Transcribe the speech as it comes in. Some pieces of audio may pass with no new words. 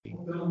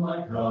And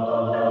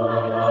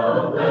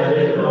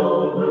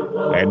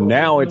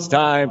now it's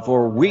time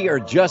for We Are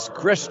Just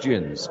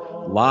Christians,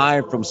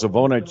 live from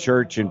Savona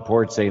Church in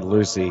Port St.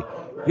 Lucie.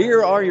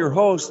 Here are your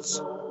hosts,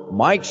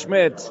 Mike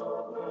Schmidt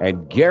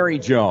and Gary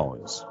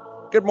Jones.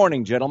 Good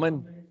morning,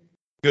 gentlemen.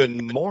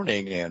 Good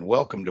morning and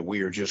welcome to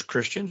We Are Just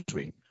Christians.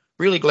 We're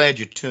really glad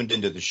you tuned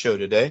into the show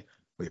today.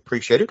 We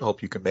appreciate it.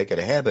 Hope you can make it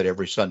a habit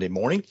every Sunday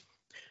morning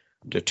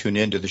to tune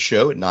into the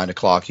show at 9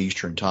 o'clock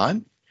Eastern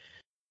Time.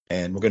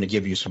 And we're going to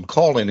give you some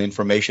call-in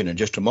information in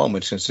just a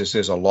moment. Since this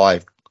is a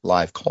live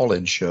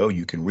call-in show,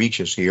 you can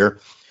reach us here,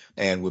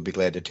 and we'll be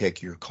glad to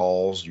take your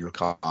calls, your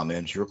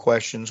comments, your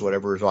questions,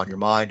 whatever is on your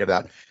mind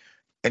about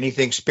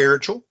anything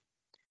spiritual.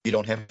 You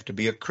don't have to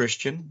be a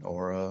Christian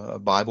or a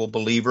Bible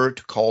believer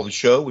to call the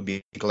show. We'd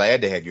be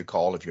glad to have you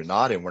call if you're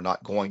not, and we're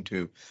not going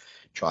to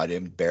try to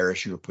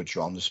embarrass you or put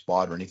you on the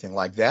spot or anything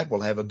like that.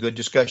 We'll have a good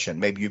discussion.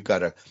 Maybe you've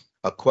got a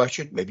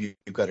question, maybe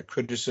you've got a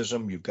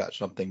criticism, you've got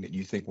something that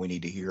you think we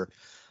need to hear.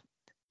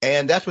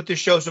 And that's what this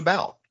show's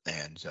about.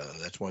 And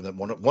that's one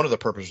of the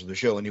purposes of the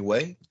show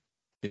anyway,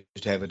 is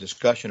to have a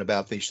discussion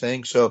about these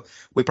things. So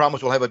we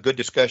promise we'll have a good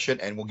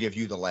discussion, and we'll give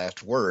you the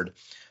last word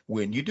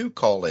when you do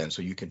call in,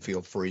 so you can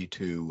feel free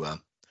to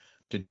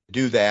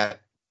do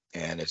that.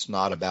 And it's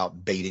not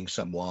about baiting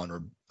someone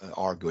or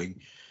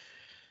arguing.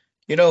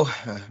 Well,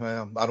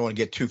 I don't want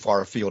to get too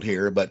far afield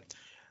here, but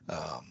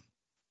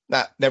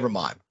never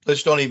mind.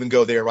 Let's don't even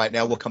go there right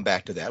now. We'll come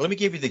back to that. Let me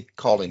give you the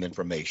call-in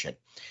information.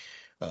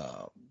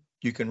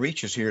 You can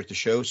reach us here at the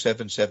show,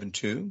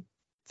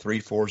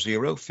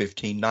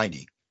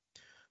 772-340-1590.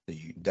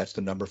 That's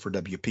the number for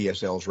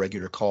WPSL's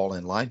regular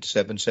call-in line,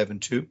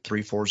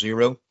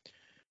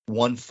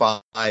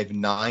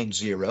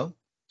 772-340-1590.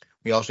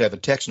 We also have a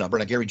text number.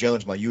 Now, Gary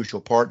Jones, my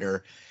usual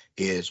partner,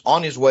 is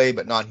on his way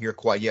but not here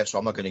quite yet, so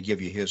I'm not going to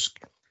give you his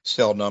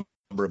cell number.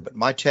 But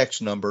my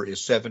text number is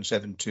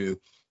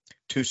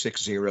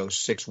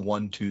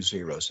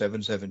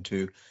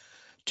 772-260-6120,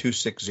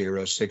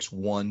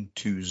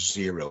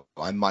 772-260-6120.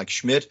 I'm Mike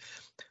Schmidt.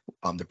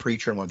 I'm the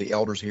preacher and one of the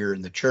elders here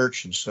in the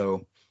church, and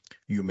so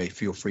you may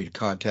feel free to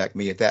contact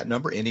me at that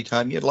number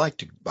anytime you'd like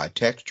to, by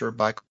text or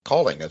by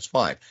calling. That's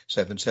fine.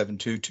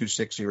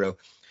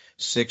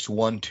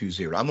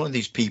 772-260-6120. I'm one of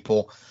these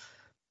people,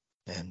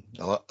 and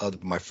a lot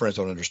of my friends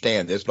don't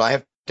understand this, but I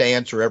have to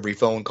answer every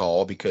phone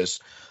call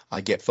because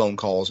I get phone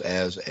calls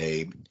as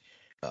a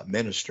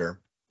minister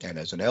and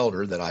as an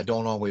elder that I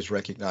don't always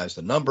recognize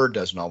the number,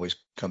 doesn't always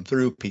come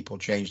through. People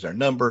change their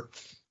number.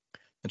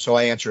 And so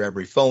I answer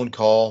every phone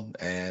call.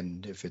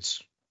 And if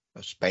it's a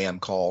spam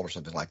call or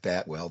something like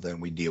that, well, then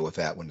we deal with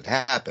that when it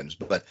happens.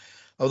 But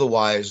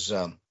otherwise,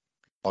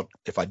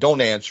 if I don't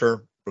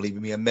answer, leave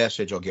me a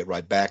message, I'll get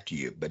right back to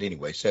you. But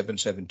anyway,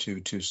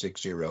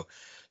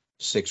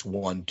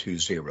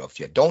 772-260-6120.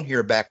 If you don't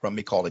hear back from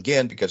me, call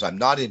again, because I'm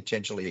not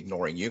intentionally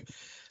ignoring you.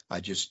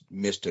 I just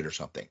missed it or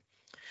something.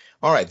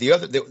 All right.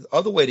 The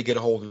other way to get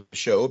a hold of the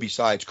show,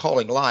 besides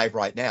calling live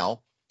right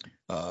now,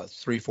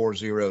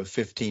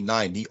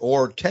 340-1590,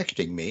 or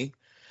texting me,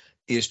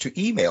 is to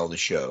email the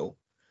show.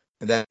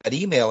 And that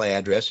email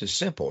address is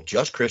simple: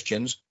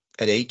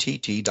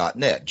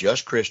 justchristians@att.net,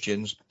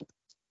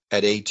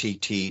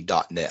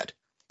 justchristians@att.net.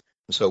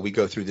 So we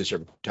go through this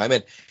every time.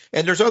 And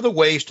there's other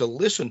ways to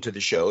listen to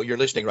the show. You're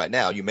listening right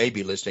now. You may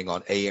be listening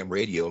on AM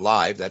radio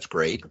live. That's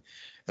great.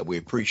 We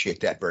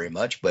appreciate that very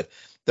much. But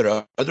there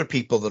are other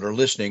people that are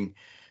listening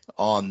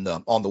on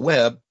the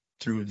web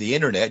through the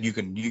internet. You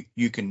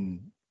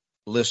can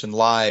listen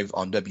live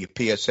on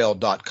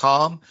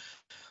WPSL.com.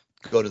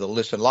 Go to the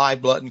Listen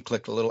Live button,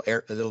 click the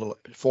little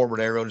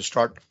forward arrow to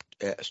start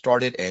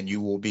it, and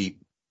you will be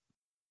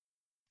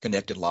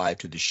connected live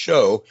to the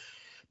show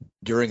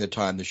during the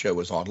time the show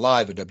is on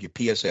live at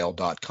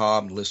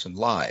WPSL.com. Listen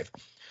live.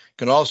 You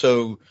can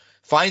also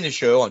find the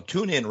show on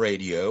TuneIn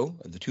Radio,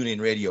 the TuneIn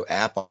Radio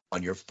app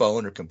on your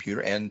phone or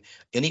computer, and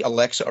any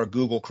Alexa or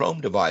Google Chrome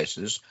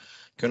devices.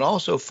 You can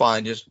also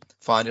find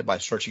it by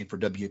searching for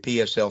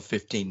WPSL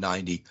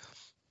 1590,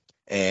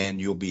 and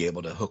you'll be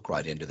able to hook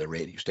right into the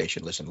radio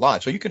station, listen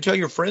live. So you can tell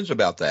your friends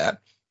about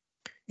that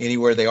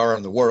anywhere they are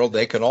in the world.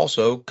 They can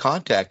also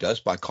contact us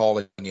by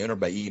calling in or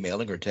by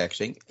emailing or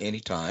texting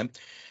anytime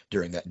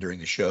during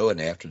the show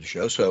and after the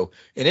show. So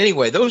in any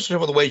way, those are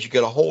some of the ways you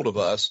get a hold of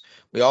us.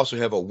 We also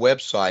have a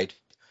website,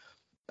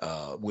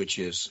 which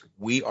is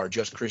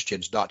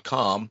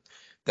wearejustchristians.com.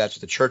 That's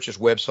the church's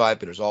website,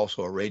 but there's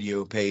also a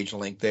radio page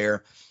link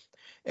there.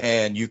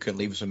 And you can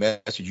leave us a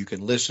message. You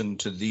can listen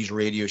to these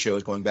radio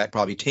shows going back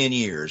probably 10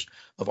 years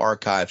of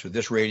archives with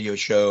this radio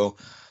show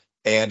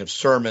and of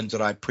sermons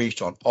that I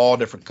preached on all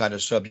different kind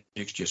of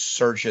subjects. Just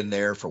search in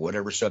there for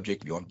whatever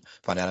subject you want to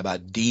find out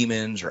about,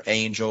 demons or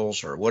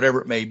angels or whatever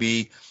it may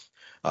be.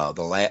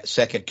 The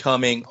second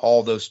coming,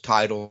 all those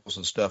titles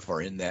and stuff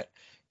are in that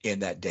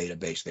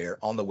database there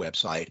on the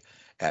website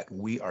at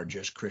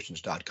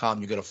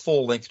wearejustchristians.com. You get a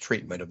full-length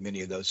treatment of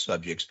many of those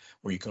subjects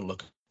where you can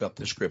look up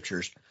the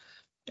scriptures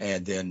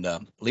and then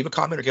leave a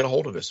comment or get a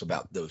hold of us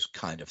about those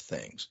kind of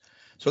things.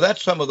 So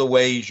that's some of the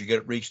ways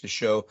you reach the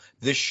show.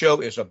 This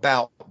show is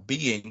about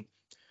being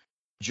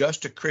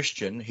just a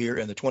Christian here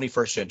in the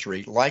 21st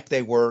century like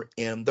they were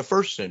in the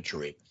first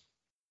century.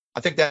 I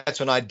think that's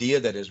an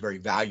idea that is very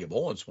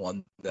valuable. It's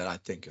one that I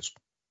think is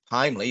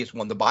timely. It's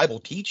one the Bible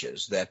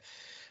teaches, that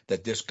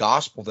this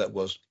gospel that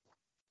was,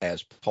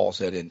 as Paul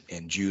said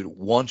in Jude,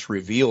 once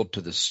revealed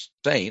to the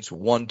saints,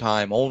 one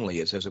time only,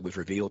 it says it was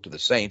revealed to the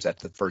saints.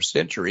 That's the first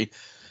century.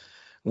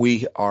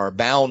 We are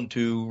bound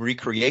to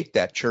recreate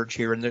that church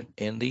here in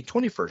the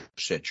 21st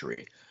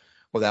century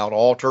without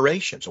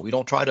alteration. So we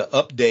don't try to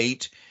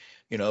update,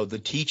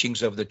 the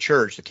teachings of the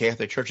church. The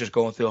Catholic Church is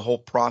going through a whole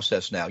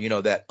process now.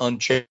 That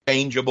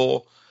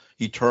unchangeable,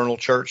 eternal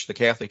church, the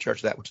Catholic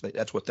Church.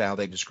 That's how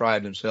they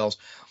describe themselves.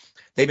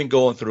 They've been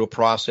going through a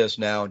process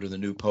now under the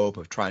new Pope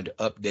of trying to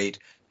update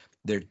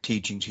their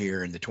teachings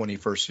here in the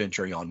 21st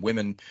century on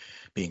women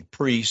being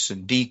priests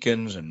and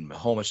deacons and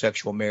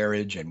homosexual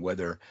marriage, and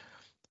whether,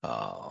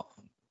 there's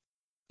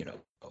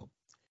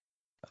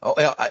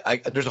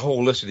a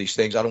whole list of these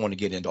things. I don't want to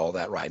get into all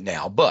that right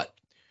now, but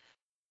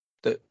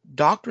the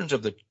doctrines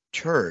of the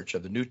church,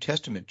 of the New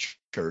Testament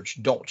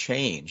church, don't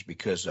change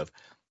because of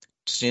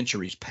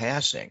centuries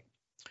passing.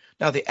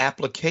 Now, the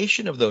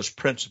application of those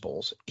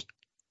principles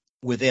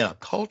within a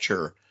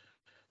culture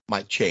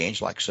might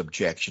change, like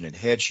subjection and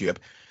headship,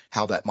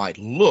 how that might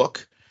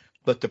look,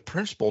 but the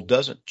principle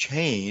doesn't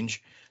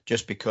change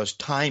just because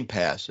time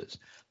passes.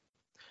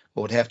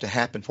 What would have to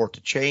happen for it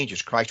to change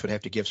is Christ would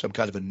have to give some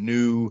kind of a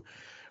new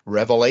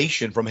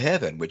revelation from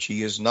heaven, which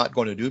he is not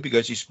going to do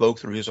because he spoke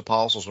through his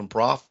apostles and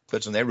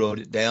prophets, and they wrote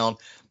it down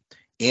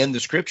in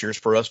the scriptures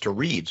for us to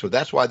read. So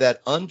that's why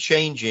that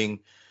unchanging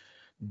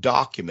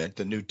document,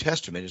 the New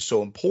Testament, is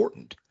so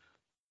important,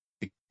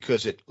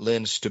 because it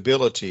lends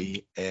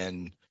stability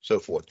and so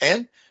forth.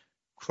 And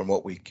from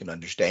what we can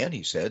understand,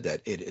 he said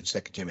that in 2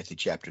 Timothy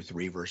chapter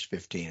 3, verse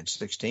 15 and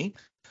 16,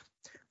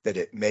 that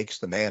it makes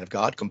the man of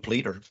God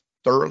complete or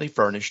thoroughly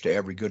furnished to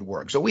every good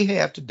work. So we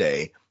have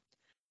today,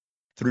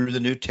 through the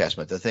New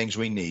Testament, the things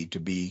we need to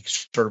be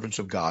servants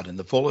of God in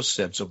the fullest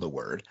sense of the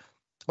word,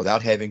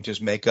 without having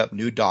to make up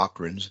new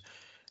doctrines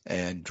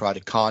and try to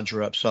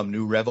conjure up some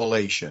new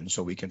revelation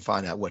so we can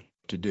find out what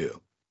to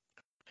do.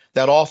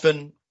 That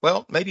often,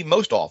 well, maybe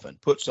most often,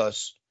 puts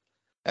us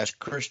as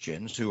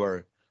Christians who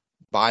are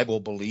Bible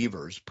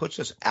believers, puts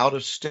us out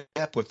of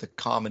step with the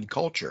common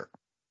culture.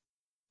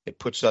 It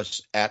puts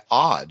us at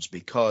odds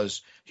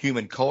because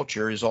human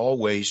culture is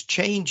always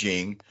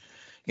changing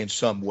in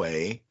some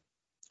way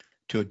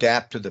to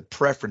adapt to the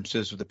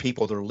preferences of the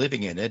people that are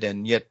living in it.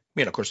 And yet,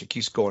 of course, it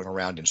keeps going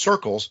around in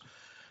circles,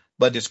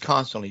 but it's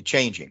constantly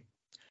changing.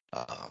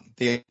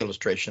 The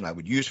illustration I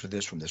would use for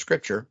this from the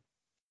scripture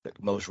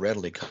that most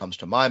readily comes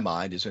to my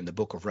mind is in the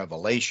book of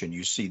Revelation.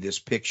 You see this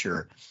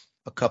picture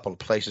a couple of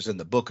places in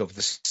the book of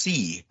the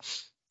sea,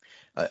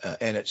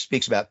 and it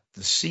speaks about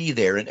the sea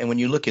there. And when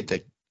you look at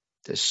the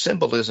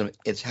symbolism,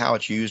 it's how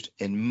it's used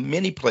in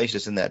many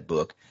places in that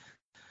book.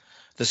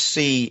 The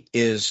sea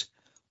is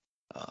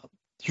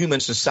human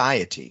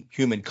society,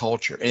 human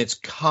culture, and it's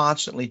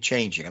constantly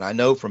changing. And I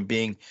know from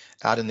being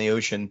out in the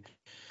ocean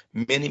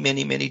many,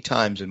 many, many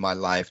times in my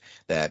life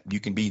that you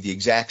can be the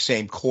exact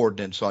same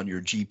coordinates on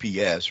your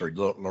GPS or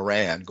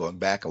Loran going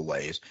back a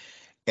ways,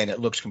 and it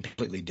looks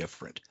completely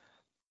different.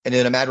 And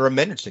in a matter of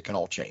minutes, it can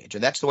all change.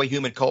 And that's the way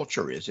human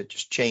culture is. It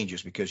just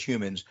changes because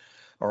humans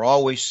are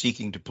always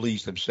seeking to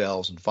please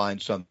themselves and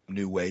find some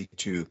new way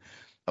to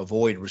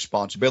avoid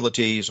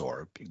responsibilities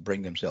or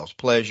bring themselves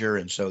pleasure.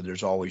 And so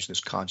there's always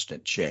this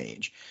constant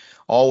change,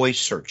 always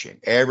searching.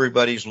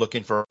 Everybody's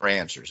looking for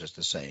answers, as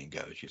the saying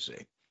goes, you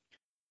see.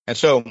 And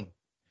so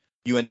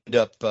you end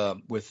up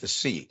with the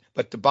sea.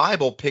 But the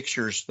Bible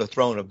pictures the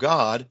throne of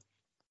God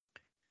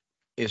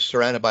is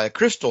surrounded by a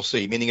crystal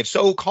sea, meaning it's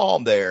so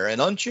calm there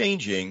and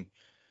unchanging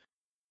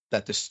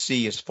that the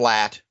sea is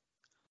flat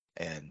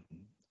and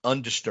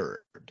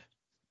undisturbed.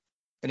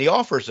 And he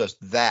offers us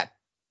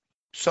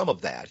some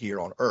of that here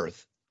on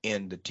earth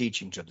in the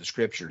teachings of the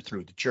scripture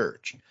through the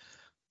church,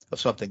 of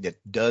something that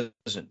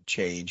doesn't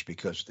change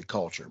because of the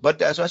culture.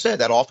 But as I said,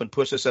 that often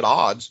puts us at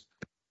odds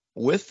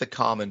with the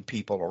common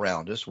people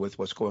around us, with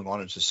what's going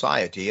on in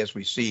society, as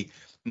we see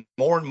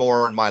more and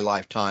more in my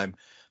lifetime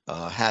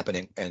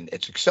happening, and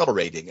it's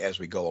accelerating as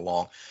we go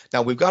along.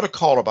 Now, we've got a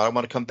caller, but I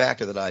want to come back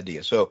to that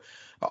idea. So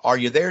are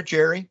you there,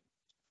 Jerry?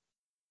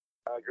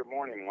 Good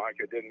morning, Mike.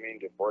 I didn't mean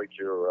to break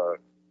your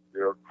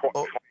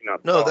train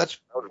of no, thought.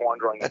 I was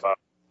wondering about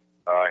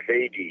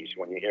Hades.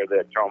 When you hear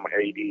that term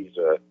Hades,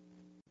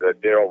 the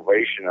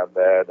derivation of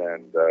that,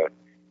 and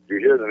you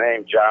hear the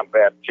name John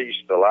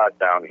Baptiste a lot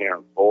down here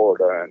in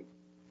Florida, and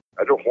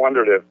I just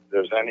wondered if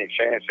there's any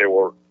chance they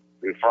were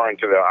referring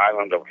to the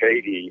island of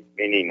Hades,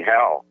 meaning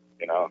hell.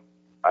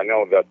 I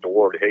know that the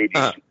word Hades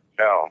is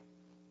hell,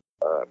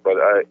 but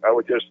I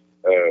would just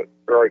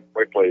very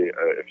quickly,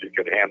 if you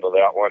could handle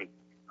that one,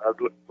 I'd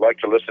like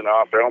to listen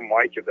off air,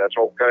 Mike, if that's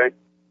okay.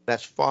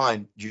 That's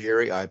fine,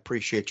 Jerry. I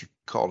appreciate you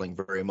calling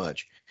very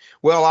much.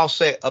 Well, I'll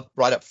say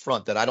right up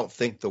front that I don't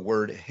think the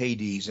word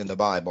Hades in the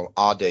Bible,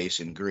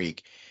 Hades in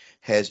Greek,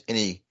 has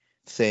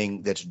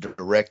anything that's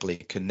directly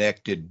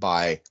connected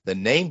by the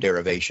name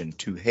derivation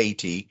to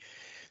Haiti.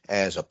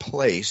 as a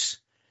place.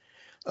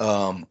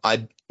 Jean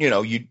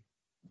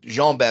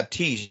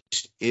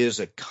Baptiste is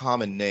a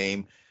common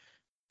name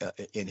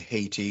in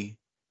Haiti,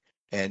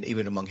 and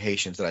even among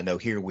Haitians that I know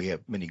here, we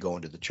have many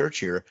going to the church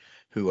here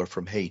who are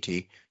from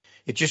Haiti.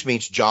 It just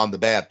means John the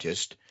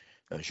Baptist,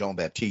 Jean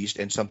Baptiste,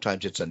 and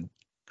sometimes it's a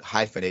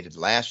hyphenated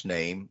last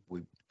name.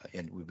 We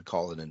would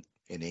call it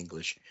in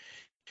English.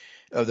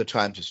 Other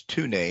times it's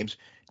two names,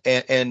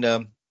 and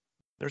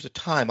there's a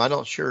time, I'm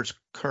not sure it's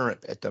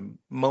current at the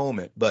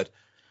moment, but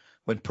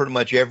when pretty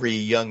much every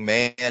young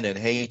man in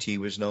Haiti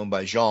was known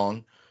by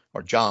Jean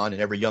or John,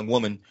 and every young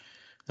woman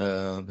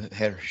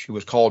she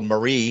was called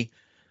Marie,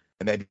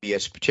 and maybe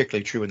it's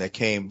particularly true when they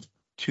came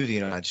to the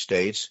United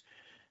States.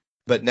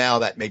 But now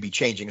that may be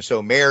changing.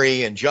 So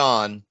Mary and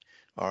John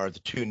are the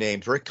two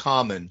names very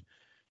common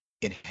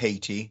in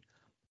Haiti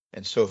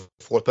and so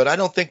forth. But I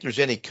don't think there's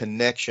any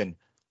connection,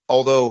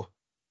 although,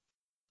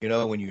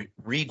 when you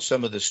read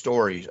some of the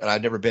stories, and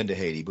I've never been to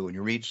Haiti, but when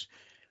you read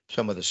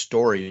some of the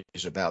stories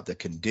about the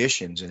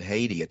conditions in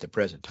Haiti at the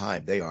present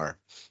time, they are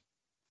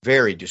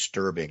very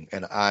disturbing.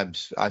 And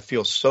I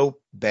feel so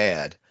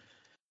bad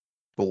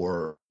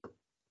for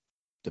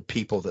the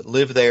people that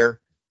live there.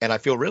 And I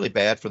feel really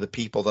bad for the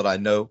people that I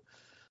know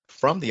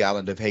from the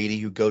island of Haiti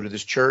who go to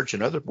this church,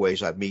 and other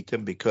ways I meet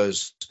them,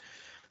 because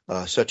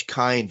such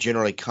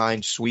generally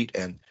kind, sweet,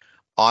 and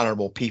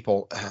honorable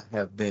people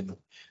have been,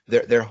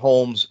 their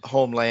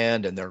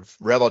homeland and their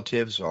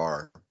relatives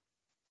are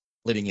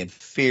living in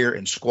fear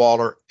and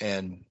squalor,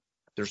 and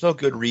there's no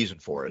good reason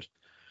for it.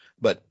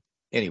 But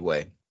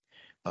anyway,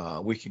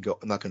 we can go.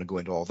 I'm not going to go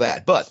into all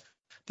that. But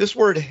this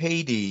word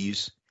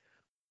Hades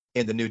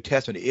in the New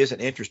Testament is an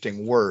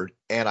interesting word,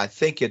 and I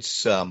think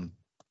it's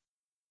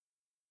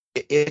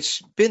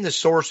been the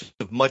source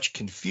of much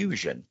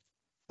confusion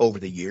over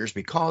the years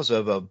because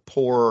of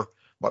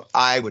what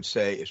I would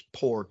say is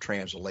poor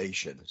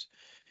translations,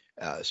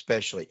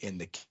 especially in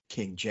the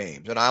King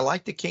James. And I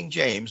like the King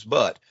James,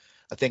 but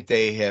I think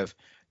they have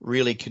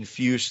really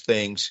confused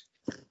things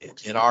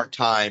in our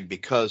time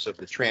because of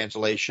the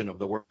translation of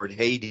the word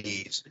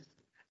Hades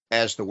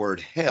as the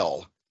word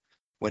hell,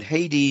 when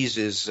Hades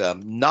is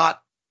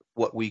not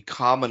what we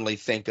commonly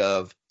think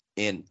of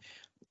in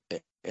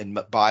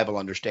Bible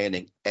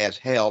understanding as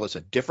hell. It's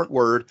a different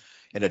word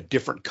and a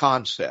different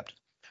concept.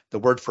 The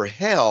word for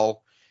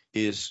hell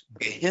is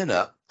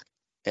Gehenna,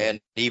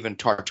 and even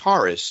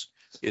Tartarus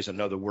is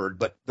another word.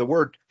 But the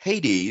word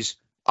Hades,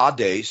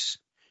 Hades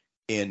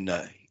in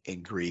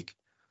Greek,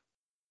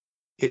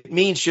 it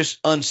means just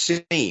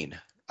unseen.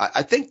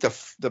 I think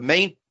the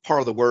main part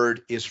of the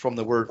word is from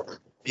the word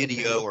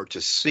video, or to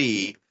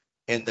see,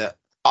 and the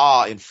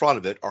in front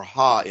of it, or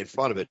ha in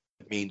front of it,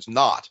 means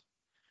not.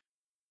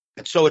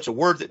 And so it's a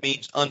word that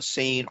means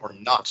unseen or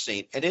not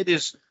seen. And it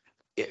is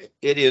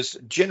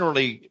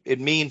generally, it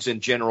means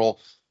in general,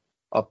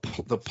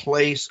 the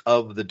place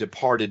of the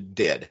departed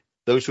dead,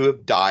 those who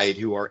have died,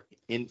 who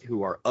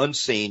are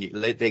unseen.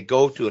 They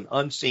go to an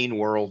unseen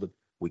world that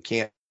we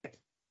can't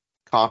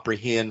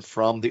comprehend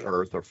from the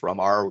earth or from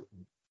our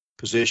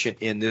position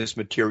in this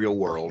material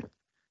world.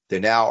 They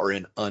now are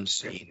in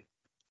unseen.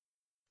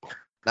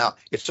 Now,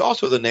 it's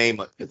also the name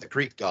of the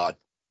Greek god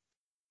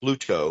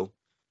Pluto,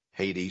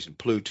 Hades and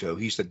Pluto.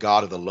 He's the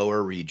god of the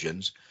lower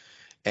regions,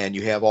 and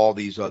you have all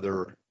these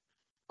other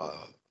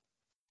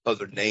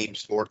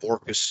names for it.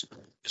 Orcus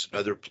is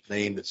another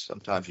name that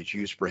sometimes is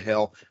used for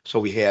hell. So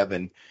we have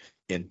in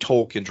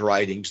Tolkien's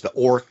writings the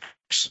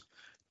orcs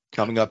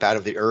coming up out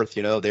of the earth.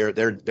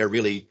 They're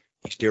really,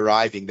 he's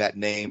deriving that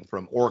name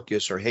from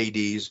Orcus or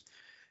Hades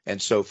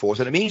and so forth.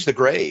 And it means the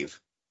grave.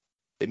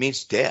 It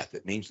means death.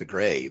 It means the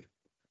grave.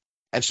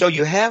 And so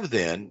you have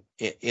then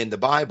in the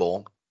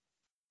Bible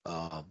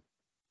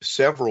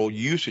several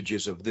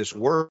usages of this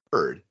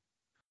word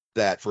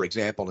that, for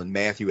example, in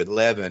Matthew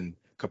 11,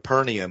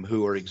 Capernaum,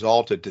 who are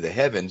exalted to the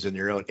heavens in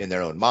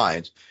their own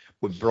minds,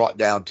 were brought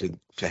down to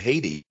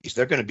Hades.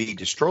 They're going to be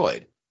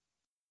destroyed.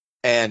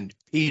 And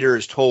Peter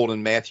is told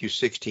in Matthew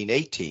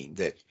 16:18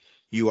 that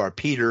you are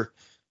Peter,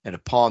 and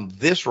upon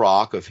this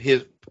rock of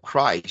his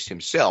Christ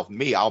himself,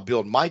 me, I'll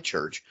build my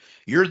church.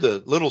 You're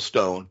the little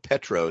stone,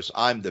 Petros.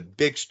 I'm the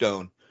big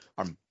stone,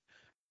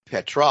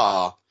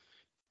 Petra,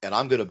 and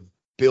I'm going to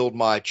build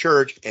my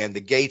church, and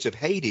the gates of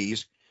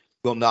Hades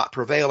will not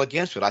prevail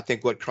against it. I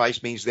think what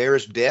Christ means there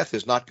is death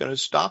is not going to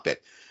stop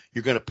it.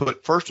 You're going to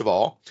put, first of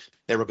all,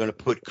 they were going to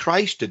put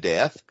Christ to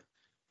death,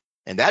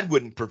 and that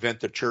wouldn't prevent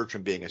the church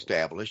from being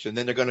established. And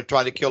then they're going to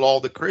try to kill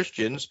all the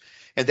Christians,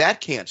 and that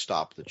can't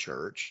stop the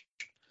church,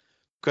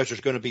 because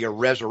there's going to be a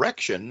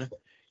resurrection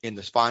in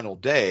this final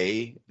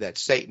day that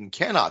Satan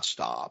cannot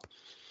stop.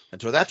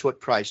 And so that's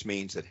what Christ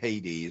means, that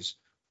Hades,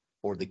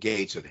 or the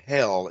gates of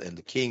hell in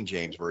the King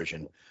James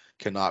Version,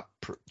 cannot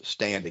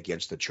stand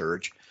against the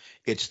church.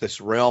 It's this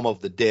realm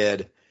of the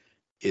dead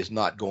is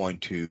not going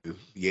to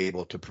be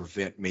able to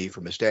prevent me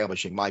from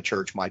establishing my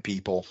church, my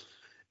people,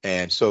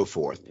 and so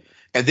forth.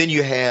 And then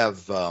you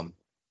have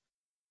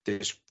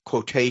this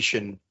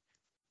quotation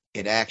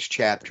in Acts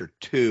chapter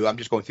 2. I'm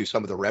just going through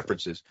some of the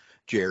references,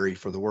 Jerry,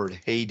 for the word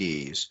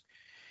Hades.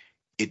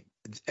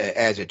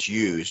 as it's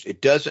used.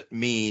 It doesn't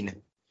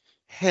mean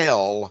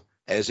hell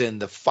as in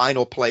the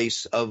final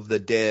place of the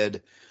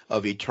dead,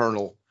 of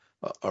eternal,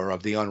 or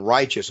of the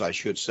unrighteous, I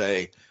should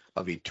say,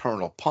 of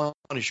eternal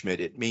punishment.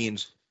 It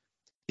means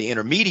the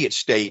intermediate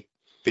state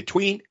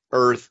between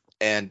earth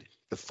and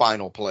the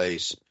final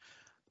place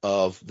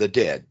of the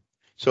dead.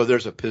 So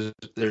there's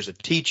a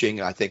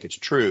teaching, I think it's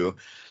true,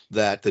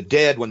 that the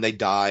dead, when they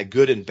die,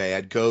 good and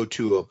bad, go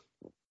to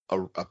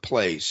a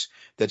place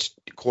that's,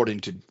 according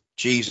to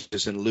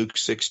Jesus in Luke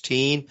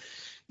 16,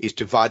 is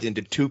divided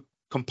into two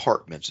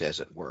compartments, as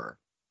it were,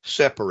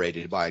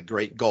 separated by a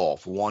great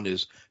gulf. One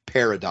is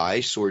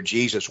paradise, where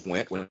Jesus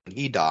went when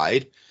he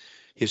died.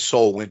 His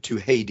soul went to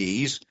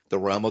Hades, the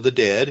realm of the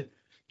dead,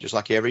 just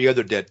like every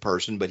other dead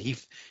person. But he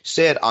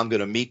said, I'm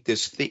going to meet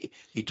this thief.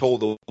 He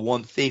told the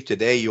one thief,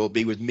 today you'll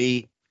be with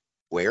me.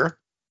 Where?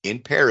 In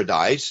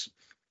paradise.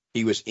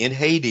 He was in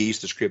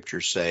Hades, the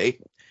scriptures say,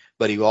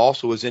 but he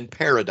also was in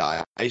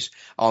paradise.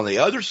 On the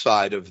other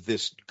side of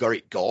this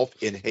great gulf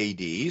in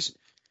Hades,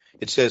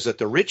 it says that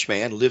the rich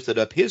man lifted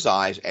up his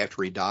eyes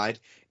after he died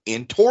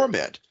in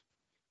torment.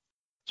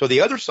 So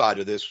the other side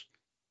of this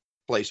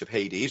place of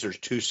Hades, there's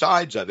two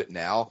sides of it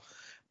now.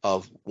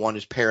 Of one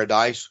is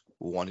paradise,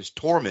 one is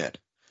torment.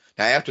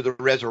 Now, after the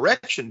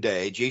resurrection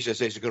day, Jesus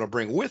says he's going to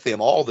bring with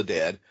him all the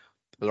dead.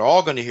 They're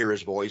all going to hear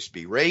his voice,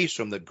 be raised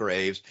from the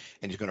graves,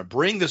 and he's going to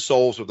bring the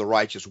souls of the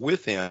righteous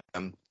with him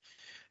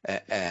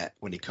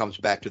when he comes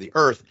back to the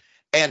earth.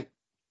 And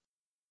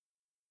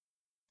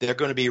they're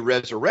going to be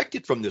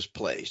resurrected from this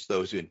place,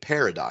 those in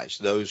paradise.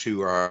 Those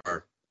who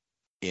are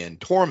in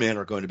torment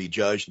are going to be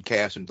judged and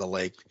cast into the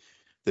lake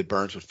that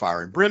burns with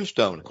fire and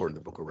brimstone, according to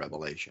the book of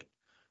Revelation.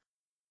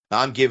 Now,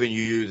 I'm giving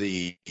you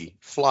the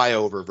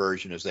flyover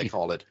version, as they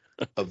call it,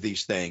 of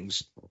these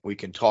things. We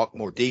can talk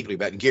more deeply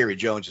about it. And Gary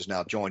Jones has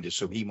now joined us,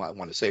 so he might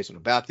want to say something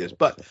about this.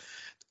 But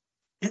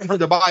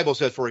the Bible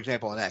says, for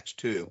example, in Acts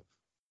 2,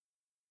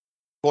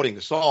 quoting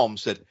the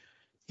Psalms, that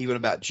even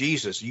about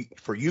Jesus,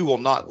 for you will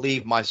not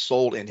leave my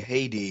soul in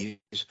Hades,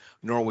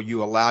 nor will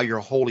you allow your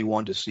Holy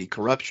One to see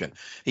corruption.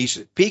 He's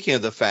speaking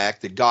of the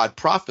fact that God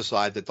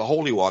prophesied that the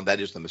Holy One, that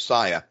is the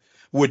Messiah,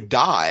 would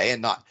die,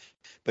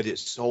 but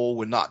his soul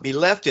would not be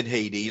left in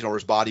Hades, or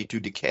his body to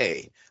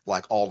decay,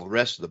 like all the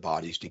rest of the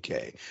bodies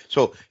decay.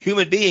 So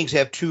human beings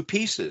have two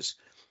pieces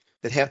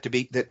that have to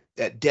be, that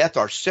at death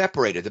are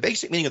separated. The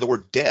basic meaning of the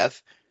word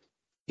death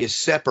is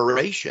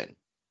separation.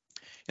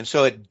 And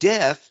so at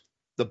death,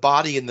 the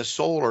body and the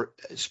soul, or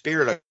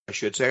spirit, I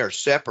should say, are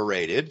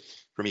separated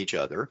from each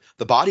other.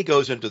 The body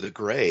goes into the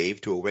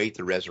grave to await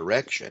the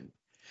resurrection.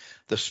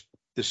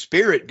 The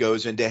spirit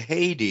goes into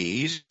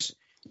Hades,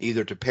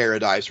 either to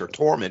paradise or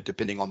torment,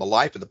 depending on the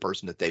life of the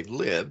person that they've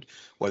lived,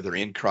 whether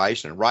in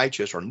Christ and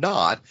righteous or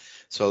not.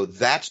 So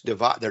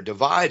they're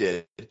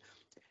divided.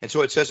 And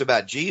so it says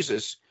about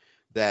Jesus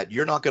that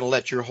you're not going to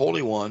let your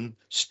Holy One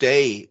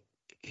stay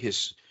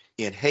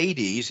in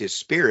Hades, his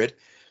spirit,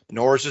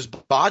 nor is his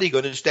body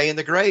going to stay in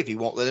the grave. He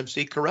won't let him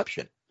see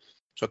corruption.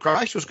 So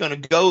Christ was going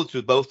to go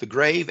to both the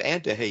grave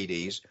and to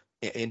Hades,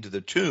 into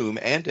the tomb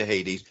and to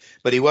Hades,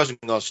 but he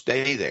wasn't going to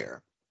stay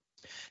there.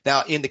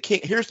 Now,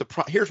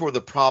 here's where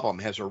the problem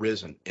has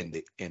arisen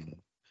in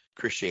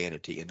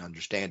Christianity in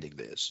understanding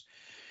this.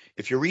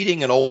 If you're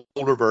reading an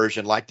older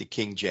version like the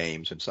King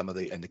James and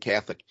the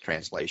Catholic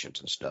translations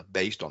and stuff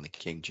based on the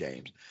King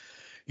James,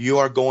 you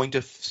are going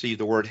to see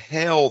the word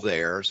hell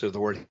there, so the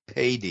word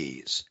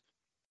Hades.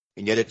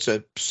 And yet it's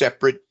a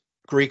separate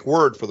Greek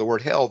word for the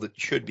word hell that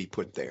should be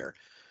put there.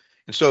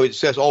 And so it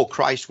says, oh,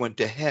 Christ went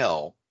to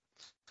hell.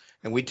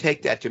 And we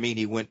take that to mean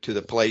he went to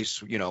the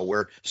place,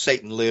 where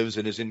Satan lives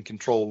and is in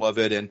control of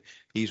it, and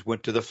he's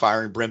went to the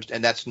fire and brimstone.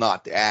 And that's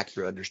not the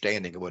accurate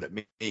understanding of what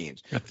it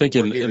means. I think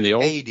in the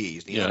Old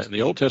Hades, in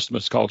the Old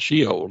Testament, it's called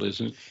Sheol,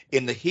 isn't it?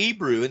 In the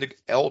Hebrew, in the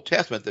Old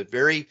Testament, the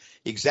very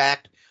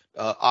exact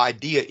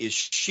idea is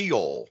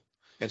Sheol.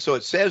 And so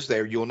it says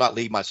there, you will not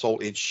leave my soul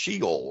in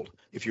Sheol,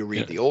 if you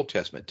read the Old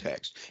Testament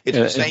text. It's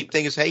the same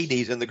thing as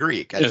Hades in the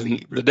Greek.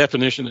 The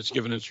definition that's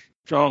given in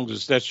Strong's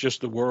is that's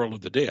just the world of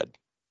the dead.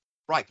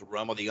 Right, the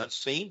realm of the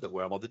unseen, the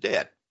realm of the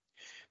dead.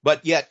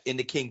 But yet in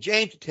the King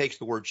James, it takes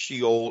the word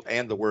Sheol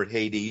and the word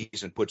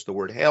Hades and puts the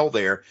word hell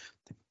there.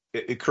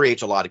 It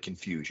creates a lot of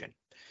confusion.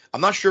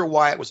 I'm not sure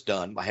why it was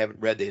done. I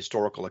haven't read the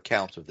historical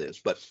accounts of this,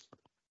 but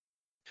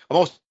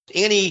almost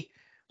any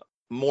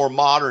more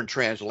modern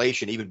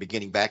translation, even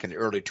beginning back in the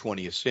early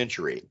 20th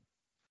century,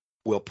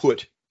 will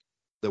put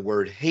the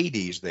word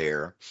Hades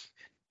there.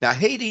 Now,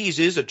 Hades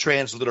is a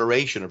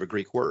transliteration of a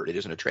Greek word. It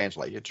isn't a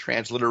translation. It's a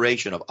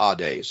transliteration of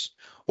Hades,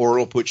 or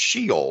it'll put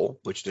Sheol,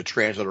 which is a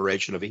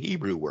transliteration of a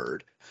Hebrew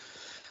word.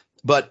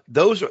 But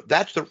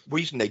that's the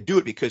reason they do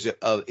it, because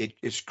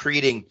it's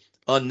creating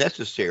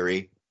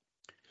unnecessary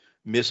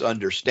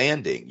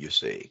misunderstanding, you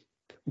see.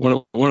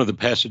 One of the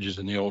passages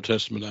in the Old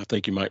Testament I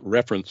think you might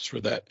reference for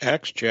that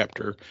Acts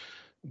chapter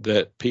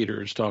that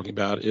Peter is talking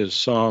about is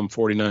Psalm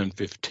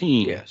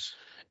 49:15. Yes.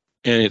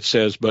 And it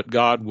says, but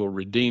God will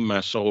redeem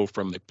my soul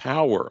from the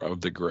power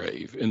of the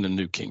grave, in the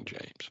New King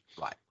James.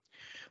 Right.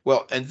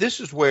 Well, and this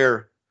is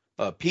where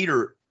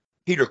Peter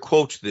Peter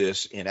quotes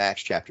this in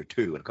Acts chapter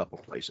 2 in a couple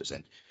of places,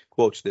 and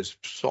quotes this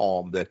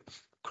psalm that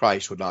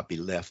Christ would not be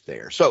left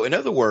there. So in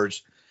other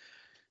words,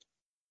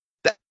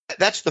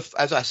 that's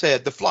as I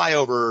said, the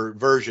flyover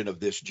version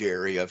of this,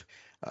 Jerry, of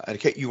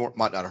you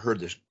might not have heard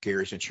this,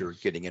 Gary, since you're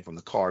getting in from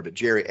the car, but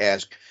Jerry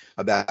asked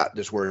about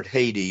this word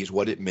Hades,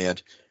 what it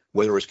meant,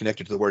 whether it was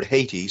connected to the word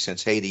Haiti,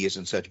 since Haiti is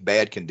in such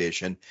bad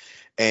condition,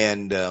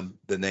 and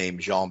the name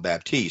Jean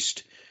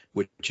Baptiste,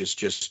 which is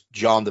just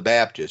John the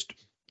Baptist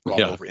brought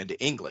over into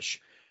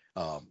English,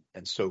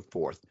 and so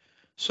forth.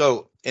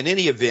 So in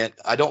any event,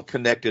 I don't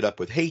connect it up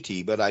with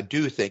Haiti, but I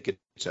do think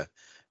it's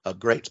a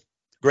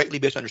greatly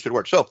misunderstood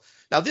word. So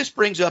now this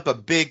brings up a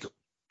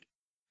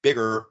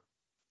bigger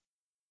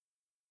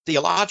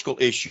theological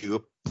issue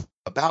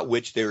about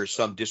which there is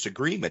some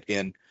disagreement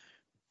in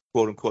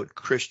quote unquote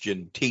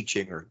Christian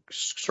teaching or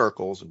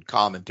circles and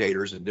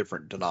commentators in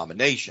different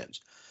denominations.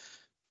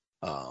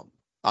 I'm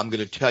going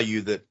to tell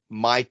you that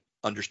my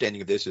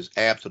understanding of this is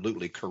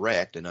absolutely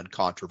correct and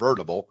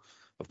uncontrovertible,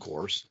 of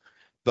course,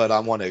 but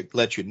I want to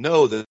let you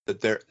know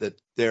that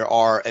there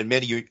are, and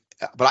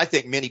but I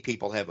think many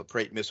people have a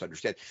great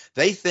misunderstanding.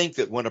 They think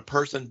that when a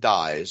person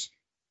dies,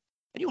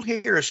 and you'll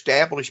hear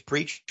established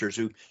preachers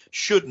who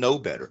should know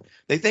better,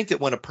 they think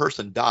that when a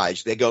person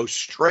dies, they go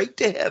straight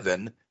to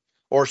heaven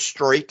or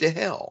straight to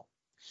hell.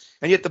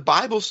 And yet the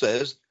Bible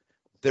says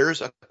there's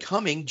a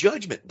coming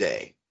judgment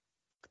day.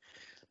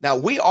 Now,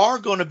 we are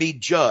going to be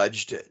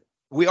judged.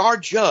 We are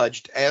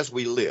judged as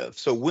we live.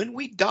 So when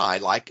we die,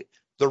 like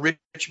the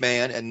rich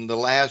man and the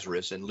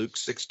Lazarus in Luke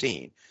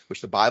 16, which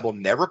the Bible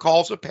never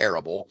calls a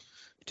parable,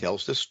 it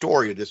tells the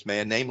story of this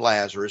man named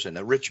Lazarus and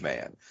a rich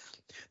man.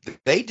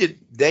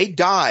 They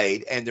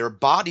died and their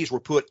bodies were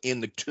put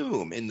in the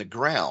tomb, in the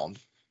ground,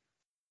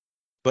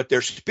 but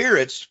their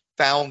spirits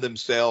found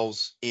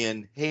themselves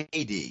in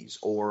Hades,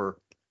 or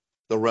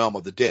the realm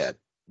of the dead,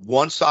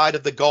 one side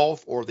of the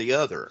gulf or the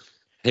other.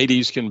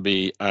 Hades can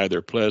be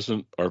either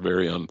pleasant or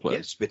very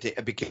unpleasant. Yes,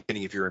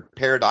 beginning if you're in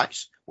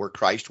paradise, where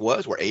Christ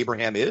was, where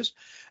Abraham is,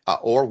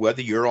 or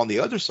whether you're on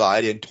the other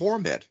side in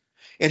torment.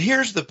 And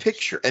here's the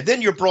picture. And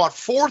then you're brought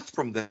forth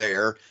from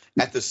there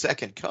at the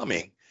second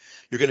coming.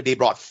 You're going to be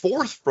brought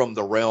forth from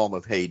the realm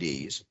of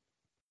Hades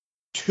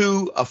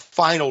to a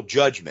final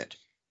judgment.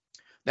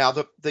 Now,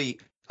 the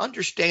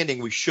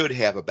understanding we should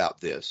have about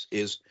this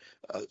is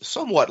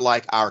somewhat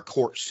like our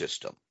court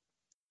system,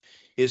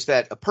 is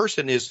that a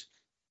person is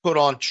put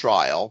on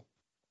trial,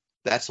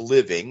 that's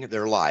living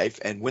their life,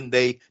 and when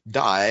they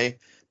die,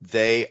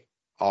 they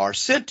are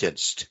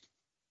sentenced.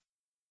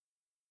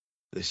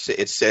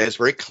 It says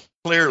very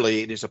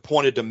clearly, it is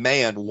appointed to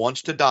man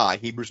once to die,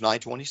 Hebrews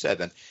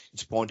 9:27.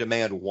 It's appointed to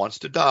man once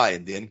to die,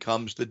 and then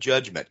comes the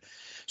judgment.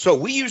 So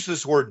we use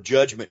this word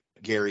judgment,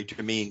 Gary,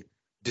 to mean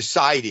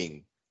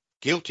deciding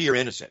guilty or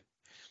innocent.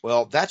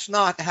 Well, that's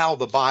not how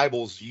the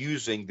Bible's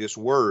using this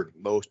word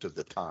most of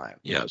the time.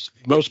 Yes,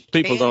 most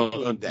people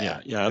don't.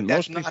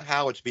 That's not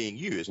how it's being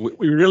used.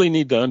 We really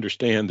need to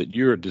understand that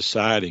you're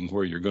deciding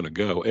where you're going to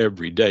go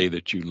every day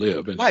that you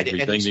live and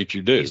everything that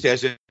you do. He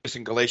says this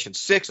in Galatians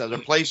 6 and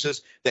other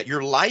places, that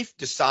your life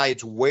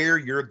decides where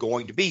you're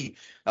going to be.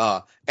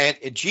 And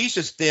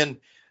Jesus then,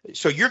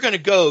 so you're going to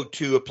go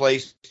to a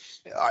place.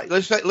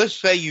 Let's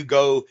say you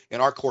go in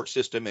our court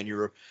system and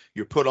you're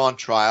put on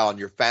trial and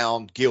you're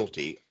found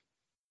guilty.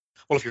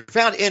 Well, if you're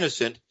found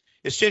innocent,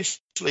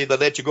 essentially they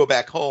let you go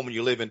back home and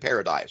you live in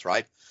paradise,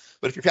 right?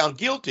 But if you're found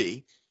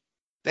guilty,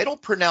 they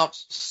don't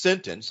pronounce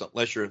sentence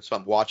unless you're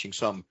watching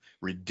some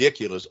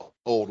ridiculous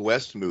Old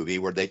West movie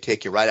where they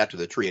take you right out to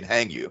the tree and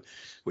hang you,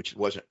 which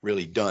wasn't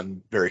really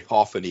done very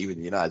often even in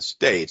the United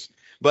States.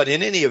 But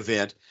in any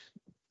event,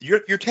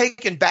 you're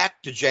taken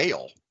back to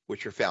jail,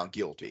 which you're found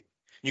guilty.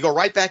 You go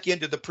right back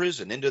into the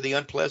prison, into the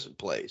unpleasant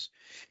place,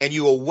 and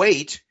you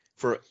await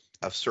for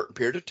a certain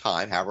period of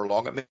time, however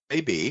long it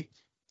may be,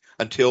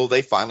 until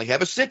they finally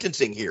have a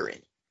sentencing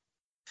hearing.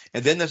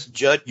 And then this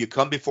judge, you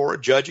come before a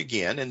judge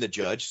again, and the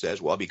judge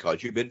says, well,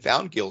 because you've been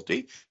found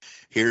guilty,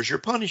 here's your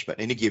punishment.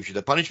 And he gives you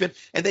the punishment,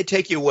 and they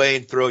take you away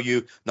and throw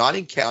you not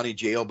in county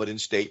jail, but in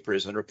state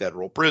prison or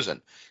federal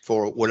prison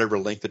for whatever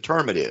length of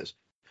term it is.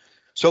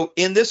 So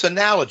in this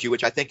analogy,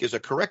 which I think is a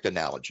correct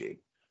analogy,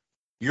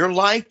 your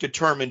life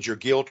determines your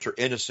guilt or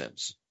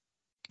innocence.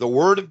 The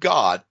word of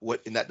God,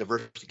 in that the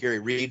verse Gary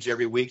reads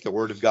every week, the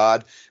word of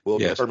God will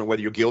determine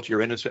whether you're guilty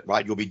or innocent,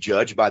 right? You'll be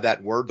judged by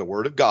that word, the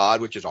word of God,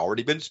 which has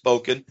already been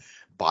spoken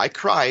by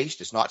Christ.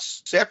 It's not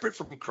separate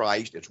from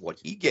Christ. It's what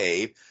he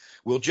gave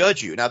will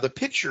judge you. Now, the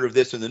picture of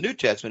this in the New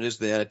Testament is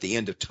then at the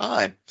end of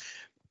time,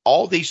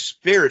 all these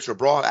spirits are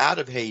brought out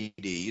of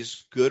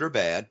Hades, good or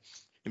bad,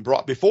 and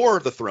brought before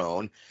the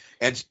throne,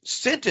 and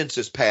sentence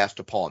is passed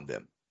upon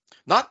them.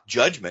 Not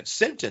judgment,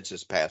 sentence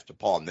is passed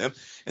upon them.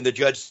 And the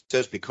judge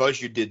says,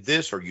 because you did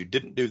this or you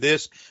didn't do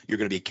this, you're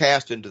going to be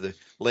cast into the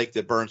lake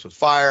that burns with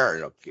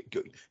fire, or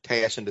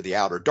cast into the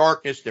outer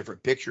darkness.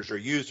 Different pictures are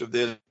used of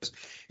this.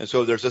 And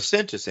so there's a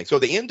sentencing. So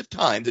the end of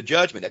time, the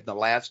judgment at the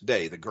last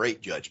day, the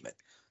great judgment,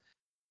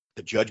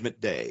 the judgment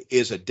day,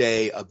 is a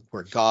day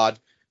where God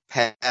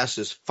pass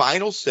his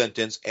final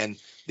sentence and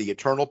the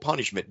eternal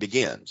punishment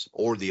begins,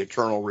 or the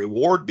eternal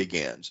reward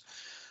begins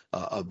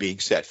of being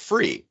set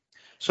free.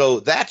 So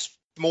that's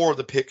more of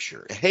the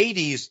picture.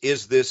 Hades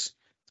is this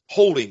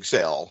holding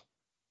cell,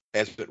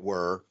 as it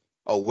were,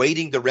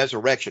 awaiting the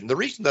resurrection. The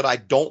reason that I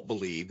don't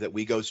believe that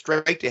we go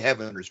straight to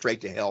heaven or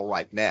straight to hell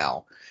right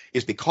now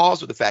is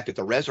because of the fact that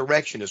the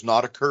resurrection has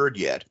not occurred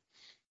yet.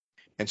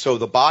 And so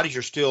the bodies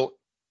are still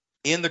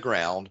in the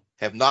ground,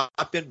 have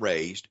not been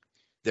raised.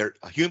 The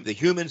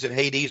humans in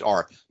Hades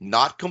are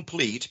not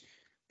complete.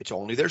 It's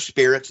only their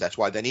spirits. That's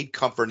why they need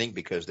comforting,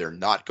 because they're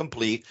not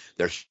complete.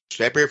 They're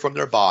separated from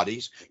their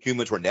bodies.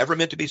 Humans were never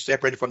meant to be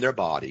separated from their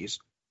bodies,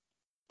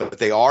 but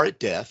they are at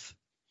death.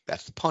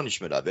 That's the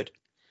punishment of it.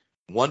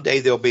 One day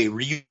they'll be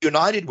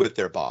reunited with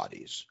their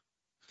bodies,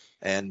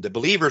 and the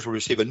believers will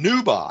receive a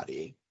new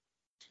body,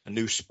 a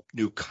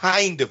new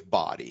kind of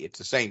body. It's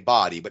the same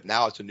body, but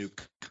now it's a new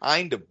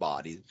kind of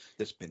body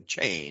that's been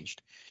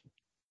changed,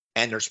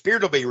 and their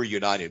spirit will be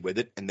reunited with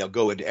it, and they'll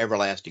go into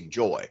everlasting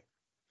joy.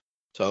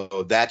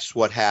 So that's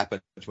what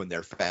happens when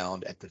they're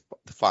found at the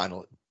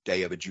final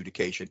day of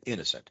adjudication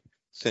innocent.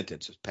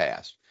 Sentence is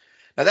passed.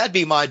 Now, that'd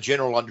be my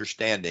general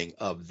understanding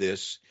of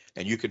this,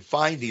 and you can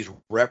find these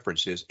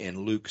references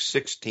in Luke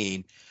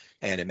 16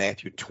 and in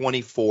Matthew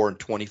 24 and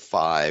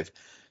 25,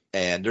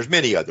 and there's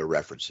many other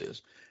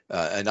references.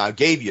 And I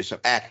gave you some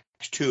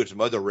Acts 2 and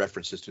some other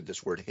references to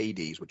this word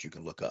Hades, which you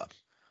can look up.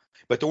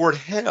 But the word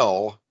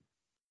hell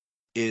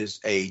is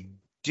a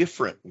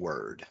different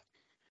word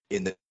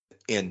in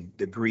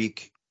the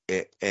Greek,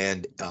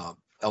 and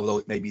although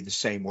it may be the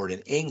same word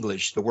in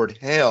English, the word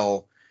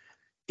hell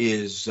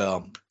is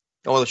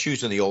it's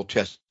used in the Old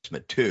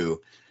Testament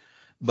too,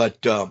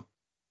 but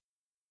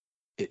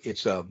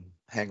it's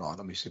hang on,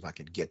 let me see if I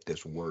can get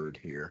this word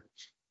here.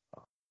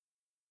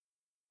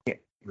 Can't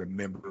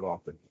remember it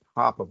off the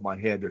top of my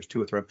head. There's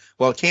two or three.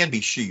 Well, it can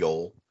be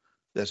Sheol.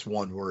 That's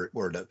one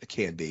word it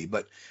can be.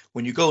 But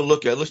when you go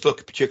look at, let's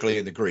look particularly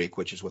in the Greek,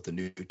 which is what the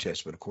New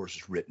Testament, of course,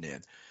 is written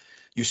in.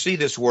 You see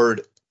this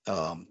word.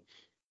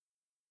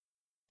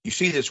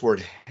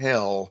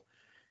 Hell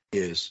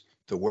is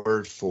the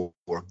word for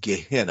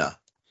Gehenna.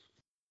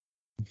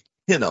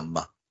 Hinnom.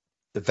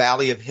 The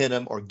valley of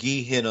Hinnom, or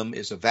Gehinnom,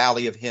 is a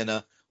valley of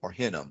Henna or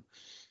Hinnom.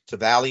 It's a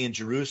valley in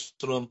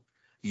Jerusalem,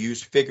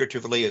 used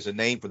figuratively as a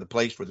name for the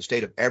place for the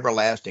state of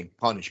everlasting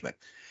punishment.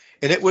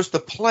 And it was the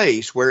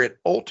place where in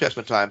Old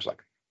Testament times,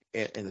 like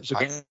in the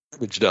time,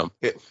 garbage dump.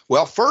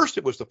 First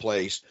it was the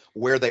place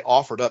where they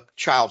offered up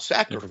child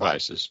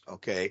sacrifices.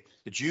 Okay,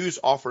 the Jews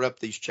offered up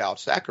these child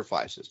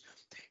sacrifices.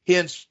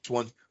 Hence,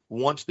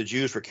 once the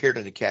Jews were carried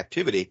into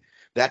captivity,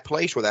 that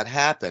place where that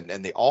happened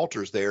and the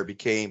altars there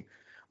became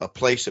a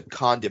place of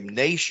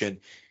condemnation,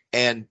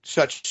 and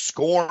such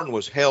scorn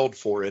was held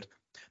for it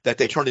that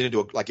they turned it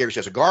into, like Gary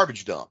says, a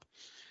garbage dump.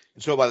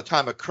 And so by the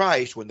time of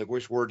Christ, when the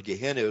word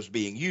Gehenna was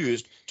being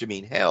used to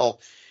mean hell,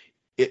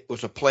 it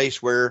was a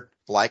place where,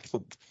 like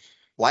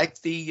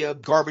the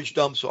garbage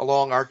dumps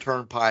along our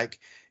turnpike,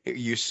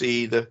 you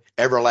see the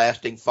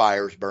everlasting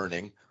fires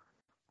burning.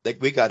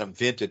 We got them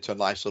vented to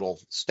nice little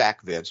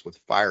stack vents with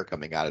fire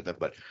coming out of them.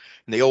 But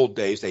in the old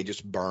days, they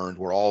just burned,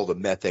 where all the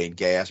methane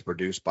gas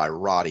produced by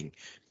rotting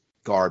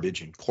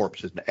garbage and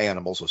corpses and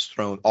animals was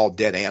thrown. All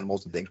dead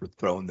animals and things were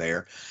thrown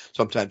there.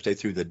 Sometimes they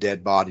threw the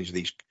dead bodies of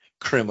these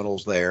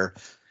criminals there,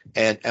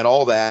 and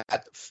all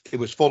that. It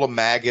was full of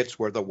maggots,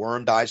 where the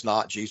worm dies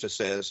not, Jesus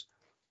says.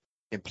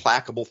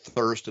 Implacable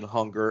thirst and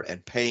hunger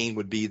and pain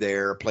would be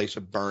there, a place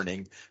of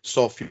burning.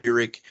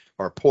 Sulfuric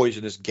or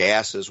poisonous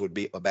gases would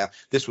be about.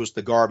 This was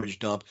the garbage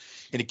dump,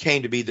 and it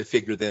came to be the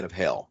figure then of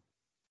hell.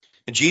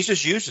 And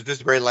Jesus uses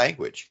this very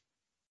language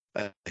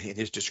in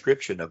his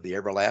description of the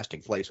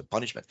everlasting place of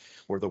punishment,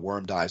 where the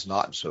worm dies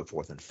not and so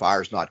forth, and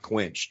fire's not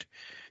quenched.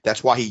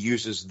 That's why he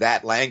uses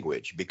that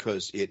language,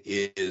 because it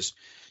is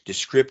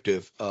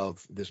descriptive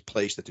of this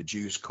place that the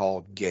Jews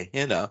called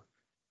Gehenna.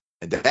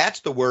 And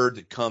that's the word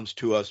that comes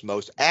to us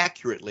most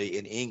accurately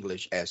in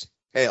English as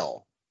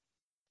hell,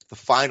 the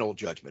final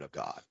judgment of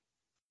God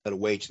that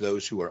awaits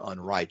those who are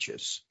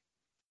unrighteous.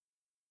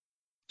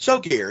 So,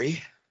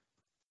 Gary,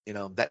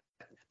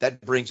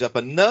 that brings up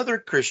another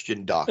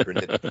Christian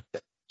doctrine.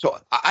 So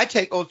I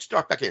take,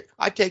 start back here.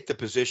 I take the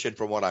position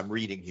from what I'm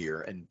reading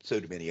here, and so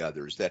do many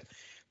others, that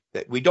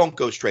we don't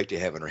go straight to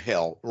heaven or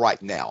hell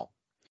right now.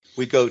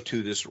 We go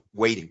to this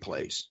waiting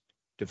place,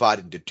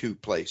 divided into two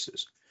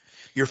places.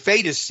 Your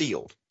fate is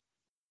sealed.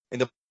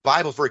 And the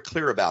Bible is very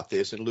clear about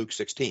this in Luke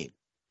 16.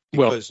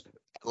 Because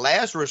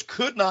Lazarus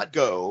could not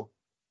go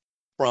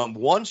from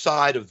one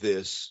side of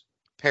this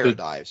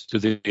paradise to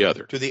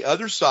the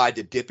other side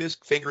to dip his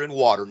finger in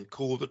water and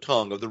cool the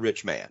tongue of the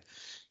rich man.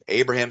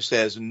 Abraham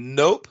says,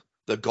 nope,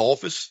 the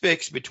gulf is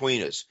fixed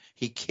between us.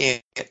 He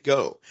can't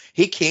go.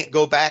 He can't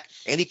go back,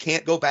 and he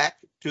can't go back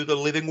to the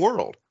living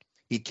world.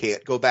 He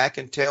can't go back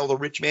and tell the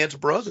rich man's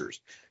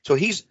brothers. So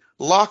he's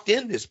locked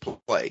in this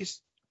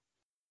place.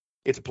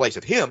 It's a place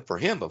of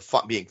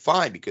being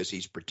fine, because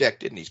he's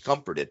protected and he's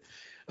comforted.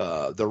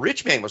 The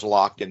rich man was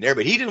locked in there,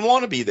 but he didn't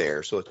want to be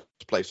there, so it's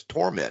a place of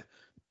torment.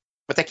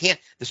 But they can't.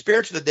 The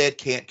spirits of the dead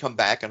can't come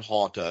back and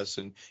haunt us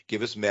and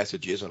give us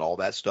messages and all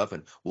that stuff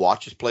and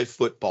watch us play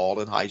football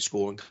in high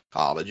school and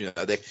college.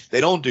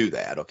 They don't do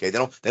that. Okay, they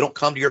don't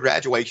come to your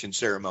graduation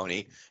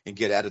ceremony and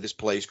get out of this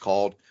place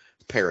called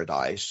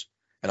paradise.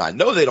 And I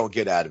know they don't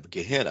get out of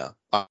Gehenna.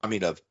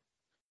 Of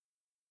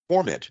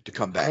torment to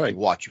come back and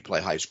watch you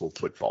play high school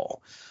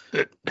football.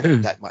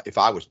 If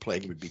I was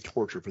playing, it would be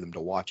torture for them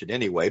to watch it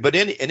anyway. But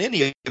in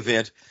any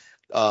event.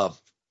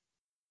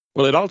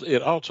 Well,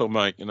 it also,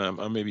 Mike, and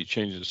I may be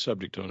changing the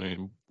subject on it.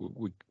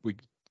 We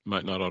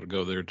might not ought to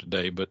go there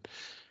today, but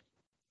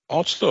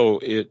also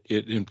it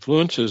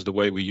influences the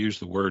way we use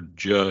the word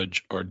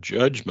judge or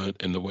judgment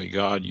and the way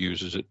God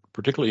uses it,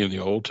 particularly in the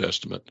Old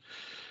Testament.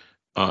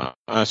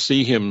 I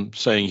see him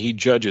saying he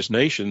judges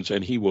nations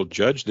and he will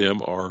judge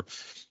them or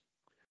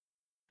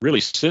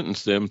really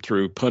sentence them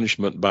through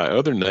punishment by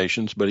other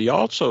nations, but he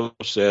also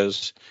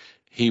says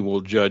he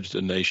will judge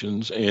the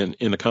nations, and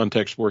in a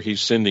context where he's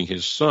sending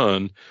his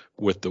son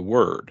with the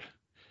word.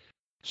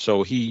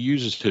 So he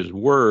uses his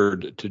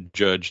word to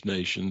judge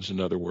nations, in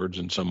other words,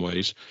 in some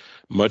ways,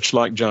 much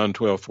like John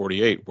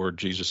 12:48, where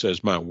Jesus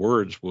says, my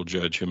words will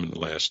judge him in the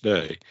last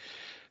day.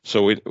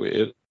 So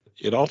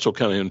it also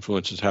kind of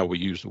influences how we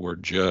use the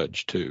word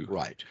judge, too.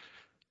 Right.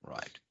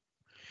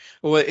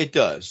 Well, it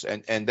does.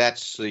 And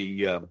that's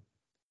the...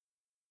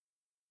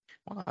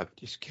 Well, I've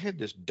just had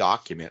this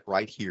document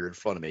right here in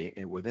front of me,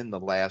 and within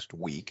the last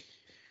week,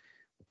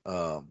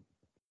 about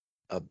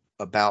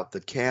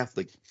the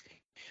Catholic.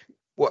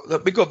 Well,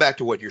 let me go back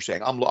to what you're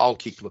saying. I'll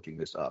keep looking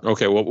this up.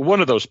 Okay. Well, one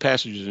of those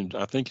passages,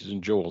 I think, is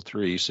in Joel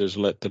 3. Says,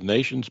 "Let the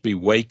nations be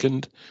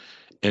wakened,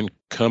 and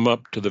come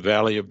up to the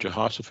valley of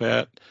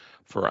Jehoshaphat,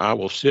 for I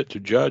will sit to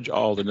judge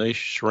all the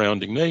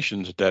surrounding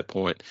nations." At that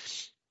point,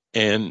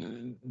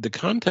 and the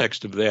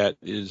context of that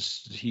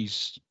is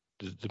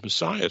the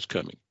Messiah is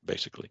coming,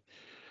 basically.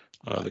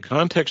 The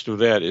context of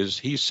that is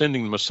he's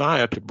sending the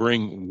Messiah to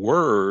bring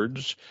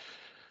words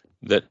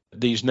that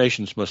these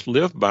nations must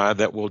live by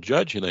that will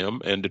judge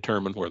them and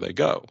determine where they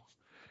go.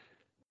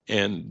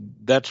 And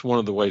that's one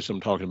of the ways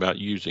I'm talking about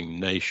using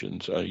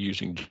nations,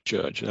 using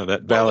judge. Now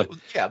that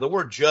the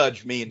word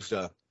judge means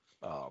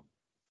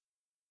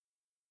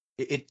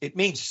it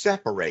means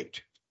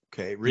separate.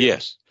 Okay, really?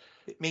 Yes,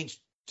 it means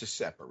to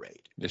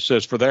separate. It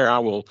says, "For there I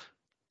will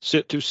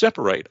sit to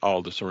separate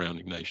all the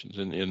surrounding nations,"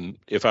 and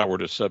if I were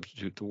to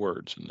substitute the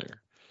words in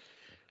there.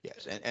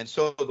 Yes, and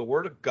so the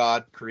word of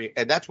God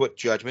and that's what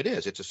judgment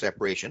is. It's a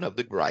separation of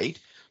the right,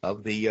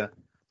 of the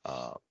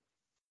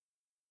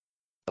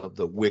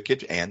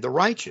wicked and the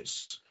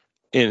righteous.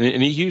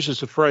 And he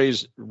uses the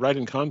phrase right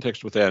in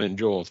context with that in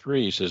Joel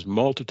 3. He says,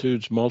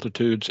 multitudes,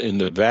 multitudes in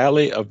the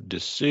valley of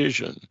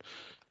decision.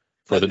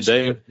 For the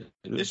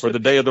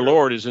day of the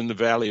Lord is in the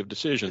valley of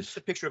decision. This is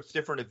a picture of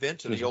different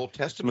events in the Old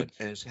Testament,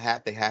 and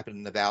they happened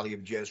in the valley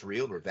of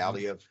Jezreel or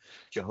valley of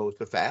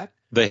Jehoshaphat.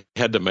 They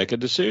had to make a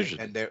decision,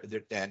 and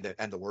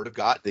the word of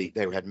God. They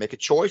had to make a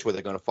choice whether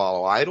they're going to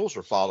follow idols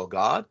or follow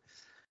God,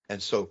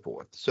 and so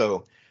forth.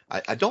 So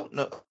I don't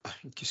know. I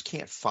just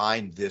can't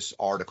find this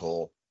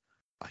article.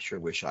 I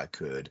sure wish I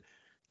could.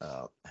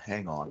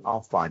 Hang on,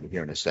 I'll find it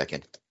here in a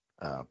second.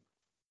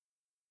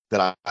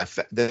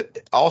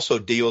 That also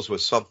deals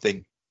with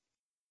something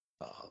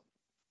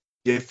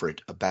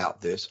different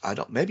about this.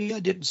 Maybe I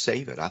didn't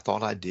save it. I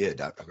thought I did.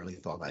 I really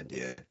thought I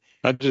did.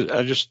 I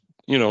just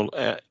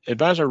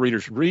advise our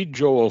readers, read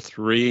Joel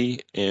 3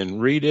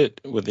 and read it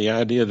with the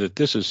idea that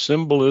this is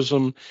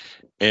symbolism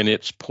and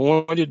it's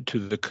pointed to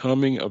the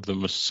coming of the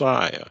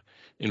Messiah,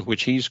 in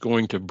which he's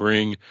going to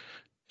bring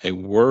a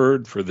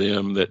word for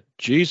them that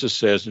Jesus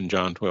says in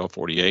John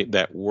 12:48,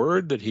 that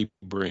word that he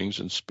brings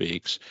and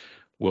speaks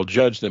will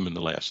judge them in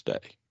the last day.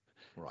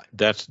 Right.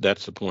 That's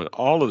the point.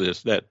 All of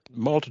this, that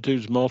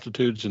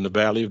multitudes in the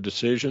valley of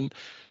decision,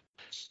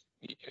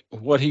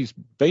 what he's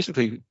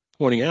basically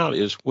pointing out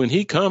is when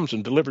he comes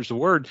and delivers the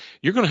word,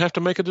 you're going to have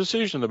to make a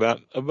decision about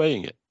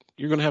obeying it.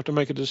 You're going to have to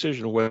make a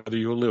decision whether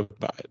you'll live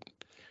by it.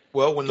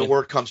 Well, when the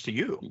word comes to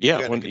you.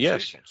 Yeah.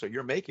 Yes. So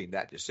you're making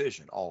that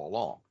decision all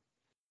along.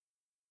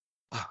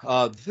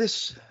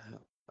 This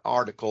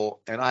article,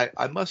 and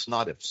I must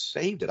not have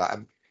saved it.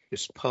 I'm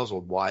just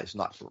puzzled why it's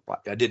not.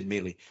 I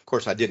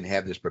didn't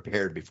have this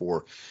prepared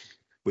before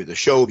with the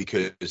show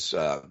because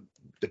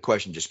the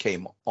question just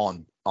came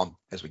on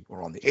as we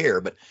were on the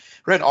air. But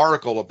I read an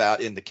article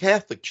about in the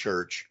Catholic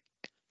Church,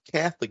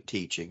 Catholic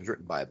teachings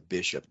written by a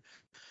bishop.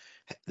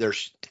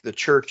 The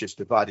church is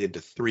divided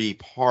into three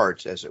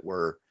parts, as it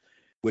were,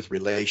 with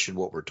relation to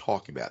what we're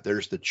talking about.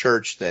 There's the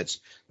church that's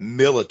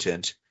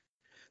militant.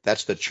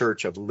 That's the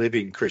church of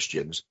living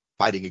Christians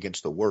fighting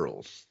against the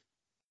world.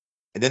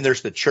 And then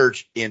there's the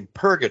church in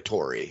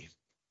purgatory,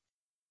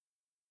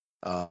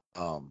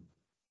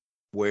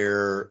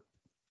 where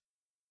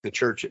the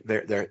church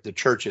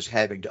is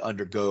having to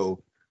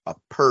undergo a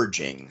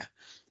purging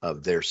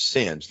of their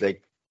sins.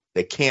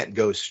 They can't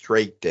go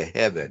straight to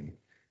heaven.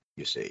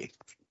 You see,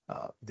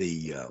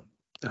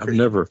 I've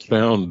never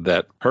found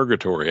that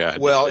purgatory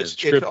idea. Well,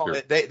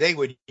 they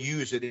would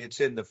use it. It's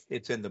in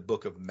the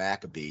book of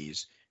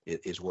Maccabees,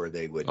 is where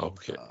they would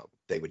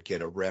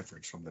get a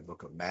reference from the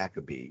book of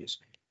Maccabees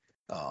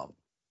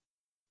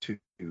to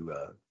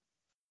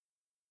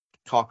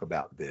talk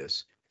about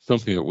this.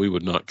 Something that we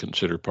would not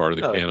consider part of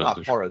the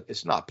canon.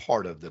 It's not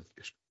part of the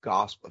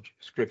gospel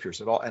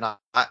scriptures at all. And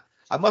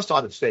I must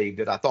not have saved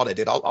it. I thought I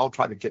did. I'll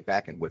try to get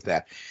back in with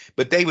that.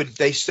 But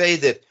they say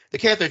that the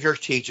Catholic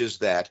Church teaches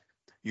that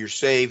you're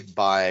saved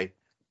by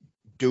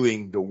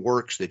doing the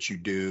works that you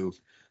do,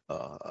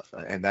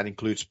 and that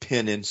includes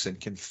penance and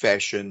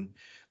confession,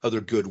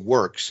 other good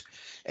works.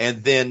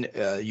 And then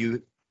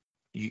the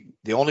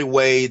only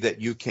way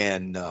that you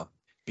can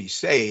be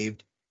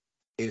saved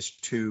is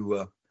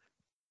to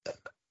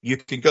you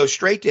can go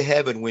straight to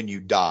heaven when you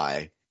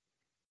die,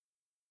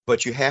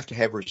 but you have to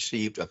have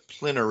received a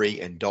plenary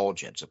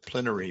indulgence. A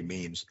plenary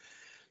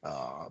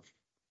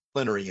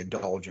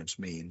indulgence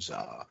means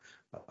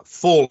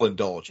full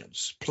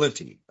indulgence,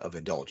 plenty of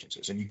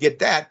indulgences. And you get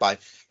that by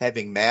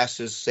having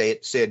masses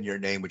said in your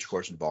name, which of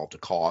course involved a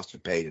cost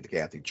and pay to the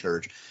Catholic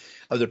Church,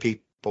 other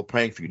people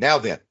praying for you. Now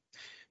then,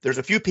 there's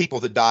a few people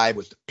that die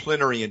with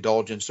plenary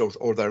indulgence,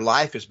 or their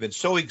life has been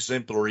so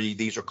exemplary,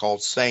 these are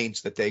called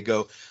saints, that they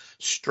go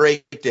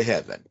straight to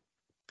heaven.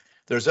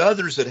 There's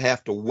others that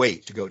have to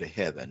wait to go to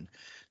heaven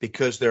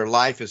because their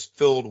life is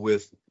filled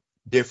with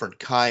different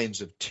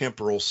kinds of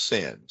temporal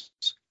sins.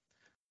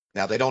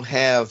 Now, they don't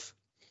have,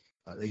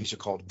 these are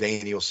called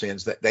venial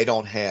sins, that they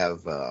don't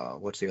have,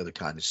 what's the other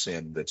kind of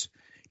sin that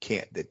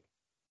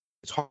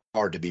it's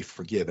hard to be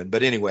forgiven.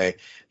 But anyway,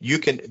 you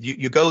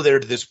go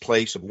there to this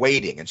place of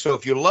waiting. And so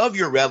if you love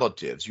your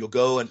relatives, you'll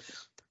go and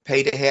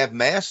pay to have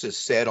masses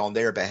said on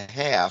their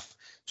behalf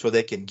so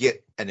they can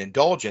get an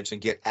indulgence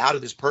and get out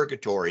of this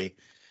purgatory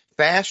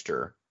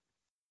faster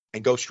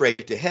and go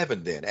straight to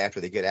heaven then after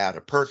they get out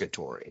of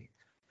purgatory.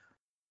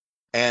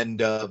 And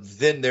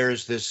then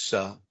there's this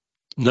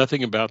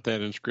nothing about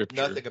that in Scripture.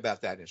 Nothing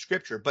about that in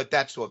Scripture, but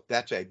that's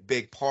a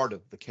big part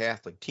of the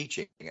Catholic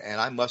teaching. And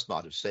I must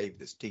not have saved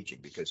this teaching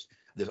because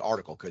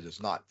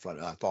it's not fun.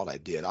 I thought I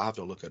did. I'll have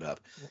to look it up.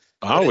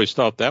 I always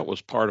thought that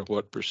was part of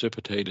what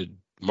precipitated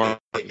Martin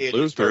Luther. It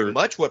is very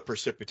much what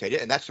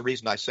precipitated, and that's the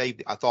reason I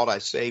thought I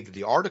saved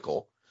the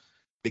article,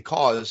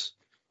 because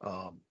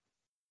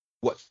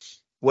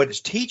what its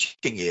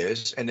teaching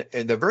is, and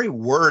the very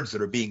words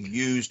that are being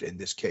used in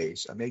this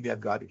case. Maybe I've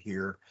got it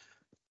here,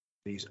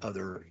 these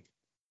other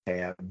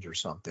tabs or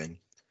something.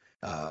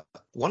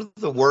 One of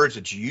the words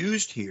that's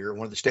used here,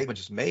 one of the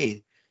statements that's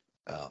made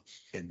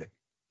in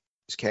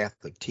this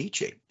Catholic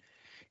teaching,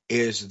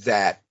 is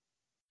that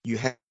you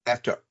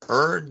have to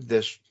earn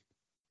this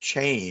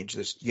change.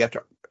 You have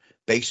to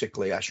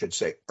basically, I should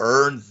say,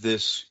 earn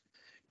this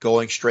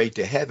going straight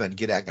to heaven,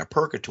 get out of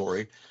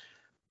purgatory,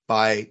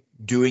 by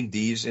doing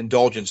these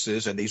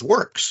indulgences and these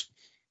works.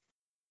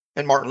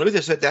 And Martin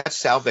Luther said that's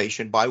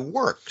salvation by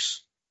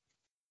works.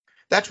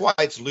 That's why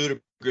it's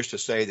ludicrous to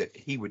say that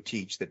he would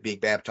teach that being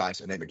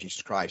baptized in the name of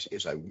Jesus Christ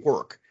is a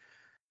work,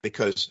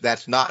 because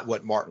that's not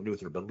what Martin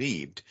Luther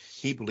believed.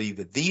 He believed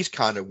that these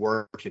kind of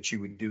work that you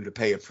would do to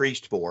pay a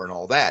priest for and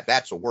all that,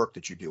 that's a work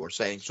that you do, or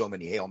saying so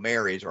many Hail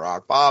Marys or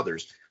Our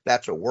Fathers,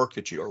 that's a work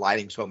that you are,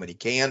 lighting so many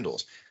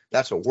candles,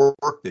 that's a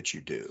work that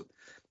you do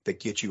that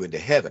gets you into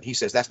heaven. He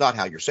says that's not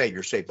how you're saved.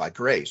 You're saved by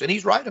grace. And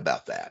he's right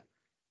about that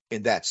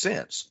in that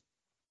sense.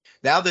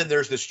 Now then,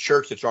 there's this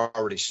church that's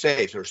already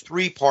saved. So there's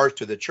three parts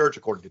to the church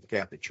according to the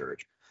Catholic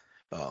Church.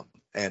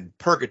 And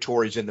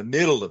purgatory is in the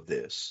middle of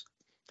this.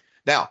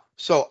 Now,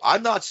 so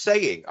I'm not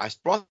saying, I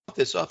brought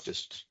this up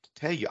just to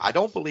tell you, I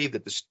don't believe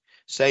that this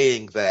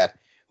saying that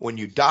when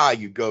you die,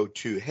 you go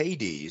to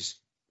Hades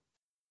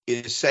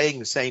is saying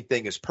the same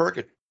thing as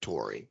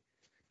purgatory,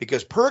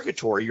 because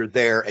purgatory, you're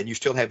there and you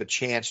still have a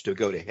chance to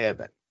go to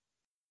heaven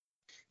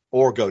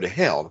or go to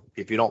hell.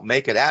 If you don't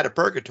make it out of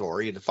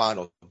purgatory in the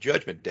final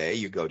judgment day,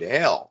 you go to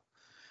hell.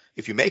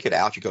 If you make it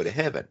out, you go to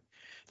heaven.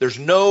 There's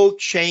no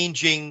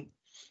changing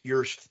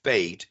your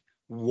fate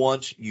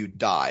once you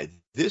die.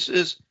 This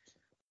is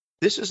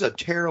a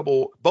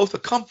terrible, both a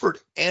comfort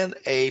and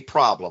a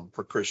problem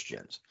for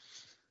Christians,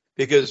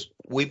 because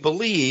we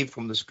believe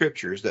from the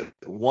scriptures that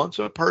once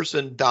a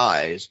person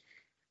dies,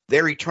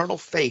 their eternal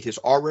fate has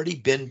already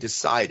been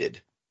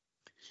decided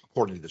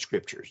according to the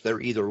scriptures.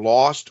 They're either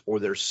lost or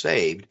they're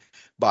saved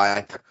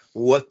by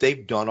what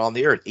they've done on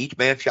the earth. Each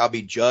man shall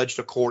be judged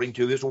according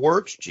to his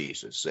works,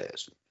 Jesus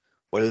says,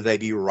 whether they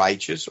be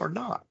righteous or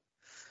not.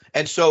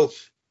 And so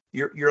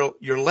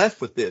you're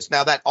left with this.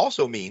 Now, that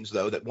also means,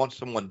 though, that once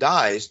someone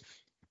dies,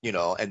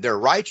 and they're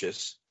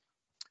righteous,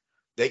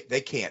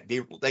 they can't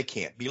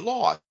be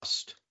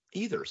lost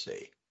either.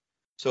 See,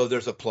 so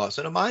there's a plus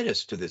and a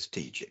minus to this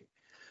teaching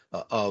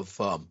of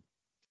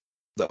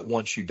that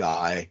once you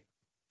die,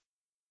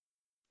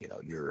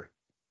 your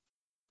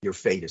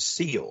fate is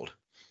sealed.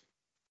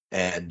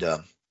 And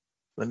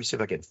let me see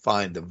if I can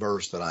find the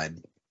verse that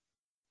I'm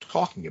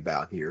talking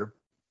about here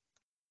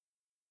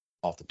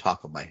off the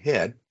top of my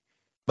head.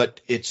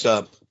 But it's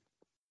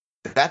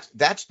that's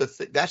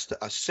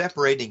a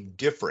separating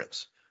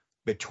difference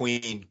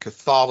between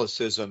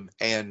Catholicism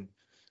and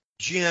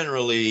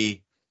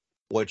generally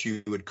what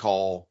you would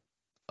call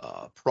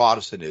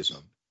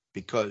Protestantism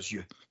because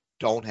you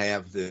don't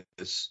have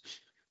this.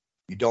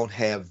 You don't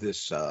have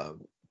this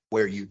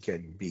where you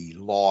can be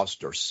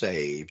lost or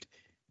saved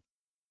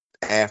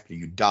after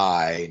you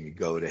die and you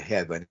go to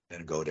heaven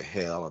and go to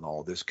hell and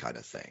all this kind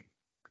of thing.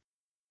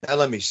 Now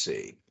let me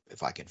see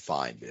if I can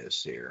find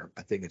this here.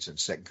 I think it's in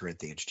 2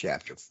 Corinthians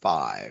chapter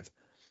 5.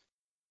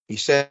 He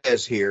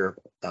says here,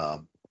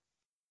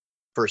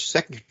 verse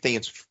 2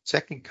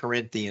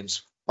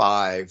 Corinthians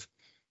 5,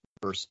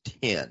 verse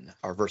 10,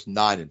 or verse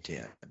 9 and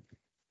 10.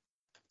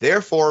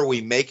 Therefore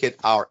we make it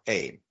our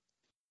aim.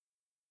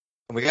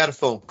 And we got a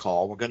phone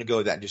call. We're going to go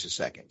to that in just a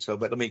second. But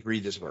let me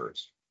read this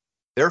verse.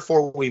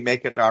 Therefore we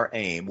make it our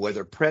aim,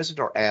 whether present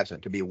or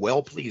absent, to be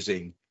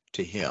well-pleasing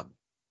to him.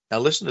 Now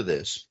listen to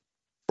this.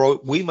 For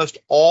we must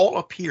all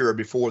appear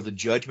before the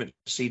judgment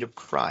seat of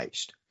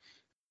Christ,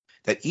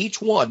 that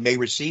each one may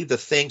receive the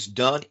things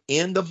done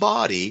in the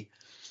body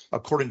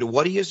according to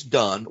what he has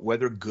done,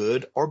 whether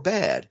good or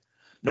bad.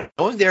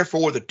 Knowing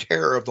therefore the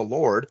terror of the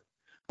Lord,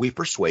 we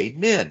persuade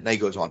men. Now he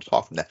goes on to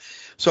talk from that.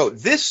 So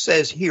this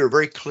says here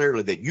very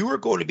clearly that you are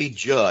going to be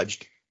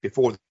judged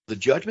before the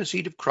judgment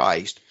seat of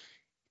Christ,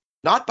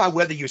 not by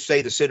whether you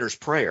say the sinner's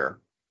prayer,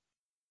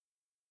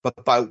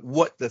 but by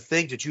what the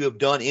things that you have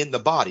done in the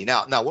body.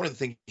 Now, one of the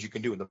things you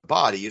can do in the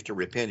body is to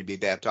repent and be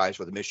baptized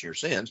for the remission of your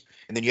sins,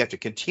 and then you have to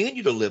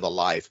continue to live a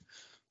life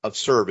of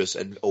service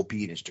and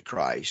obedience to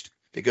Christ,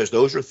 because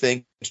those are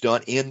things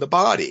done in the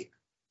body.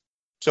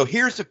 So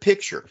here's a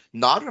picture,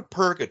 not a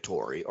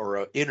purgatory or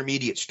an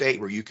intermediate state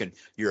where you can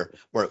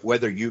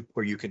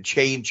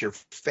change your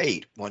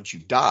fate once you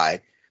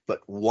die,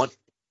 but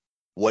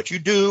what you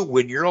do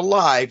when you're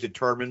alive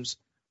determines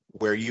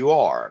where you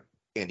are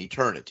in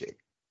eternity.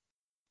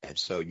 And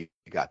so you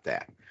got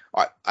that.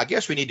 All right, I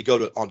guess we need to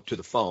go onto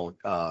the phone.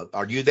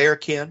 Are you there,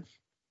 Ken?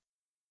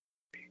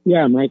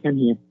 Yeah, Mike, I'm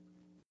here.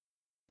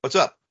 What's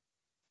up?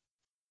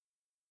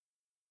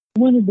 I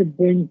wanted to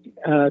bring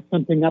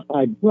something up.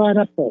 I brought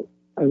up a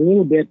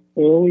little bit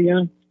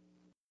earlier,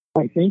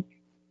 I think,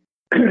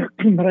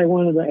 but I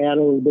wanted to add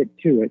a little bit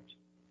to it.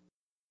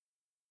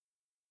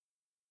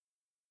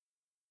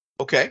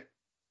 Okay.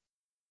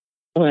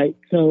 All right,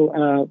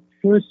 so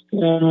first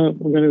we're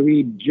going to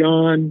read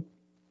John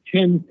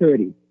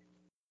 10:30,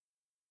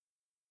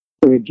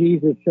 where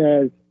Jesus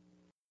says,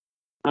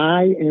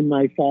 I and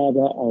my Father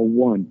are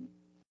one.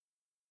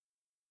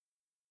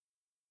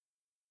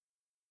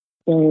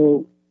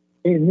 So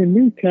in the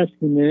New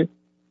Testament,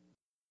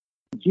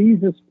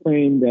 Jesus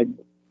claimed that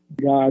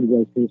God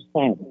was his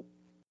Father.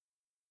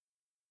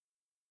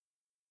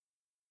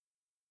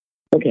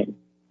 Okay,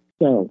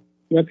 so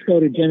let's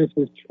go to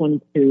Genesis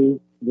 22,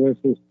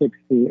 verses 6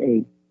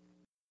 through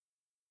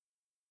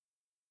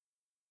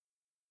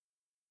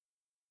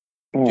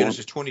 8.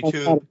 Genesis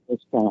 22.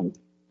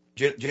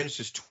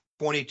 Genesis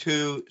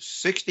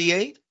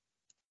 22:68.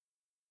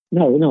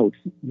 No,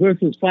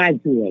 verses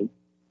 5 through 8.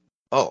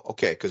 Oh,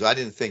 okay, because I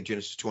didn't think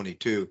Genesis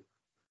 22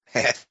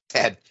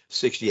 had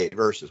 68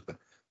 verses, but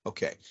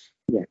okay.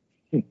 Yeah.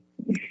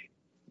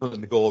 Let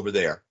me go over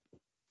there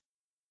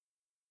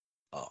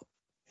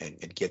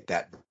and get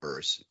that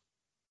verse.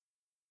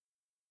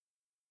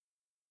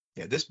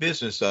 Yeah, this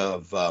business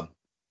of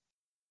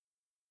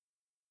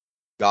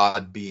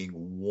God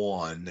being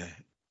one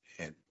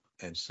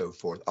and so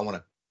forth. I want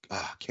to,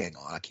 hang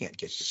on, I can't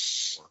get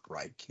this to work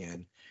right,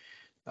 Ken.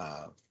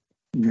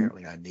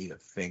 Apparently I need a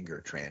finger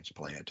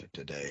transplant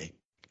today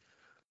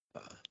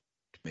to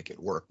make it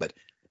work.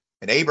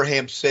 And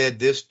Abraham said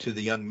this to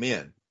the young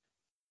men,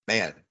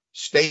 man,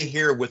 stay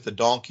here with the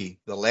donkey.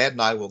 The lad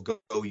and I will go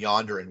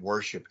yonder and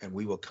worship, and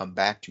we will come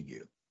back to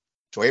you.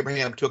 So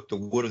Abraham took the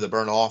wood of the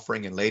burnt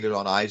offering and laid it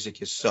on Isaac,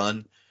 his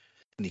son.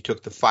 And he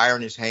took the fire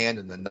in his hand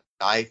and the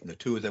knife, and the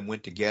two of them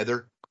went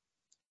together.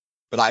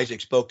 But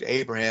Isaac spoke to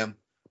Abraham,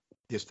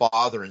 his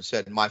father, and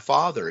said, my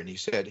father. And he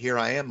said, here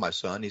I am, my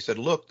son. He said,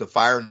 look, the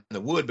fire and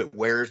the wood, but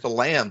where is the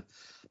lamb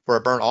for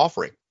a burnt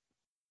offering?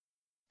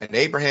 And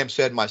Abraham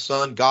said, my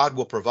son, God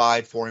will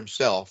provide for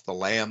himself the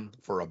lamb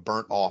for a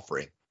burnt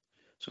offering.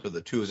 So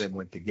the two of them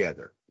went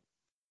together.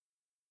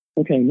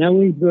 Okay, now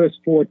read verse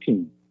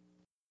 14.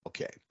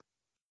 Okay.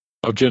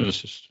 Of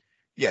Genesis.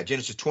 Yeah,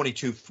 Genesis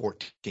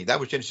 22:14. That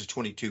was Genesis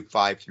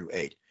 22:5 through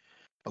 8.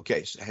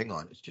 Okay, so hang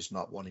on. It's just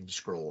not wanting to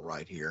scroll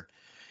right here.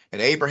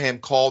 And Abraham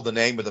called the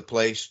name of the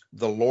place,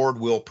 the Lord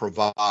will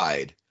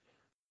provide,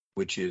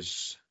 which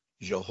is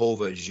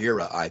Jehovah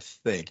Jireh, I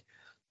think.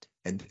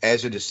 And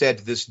as it is said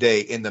to this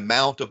day, in the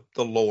mount of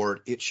the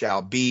Lord it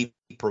shall be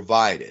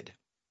provided.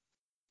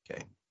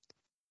 Okay.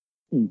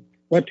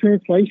 What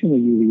translation are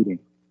you reading?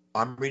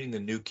 I'm reading the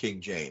New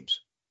King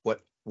James.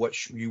 What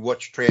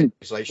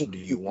translation do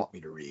you want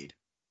me to read?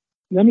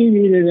 Let me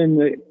read it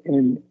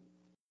in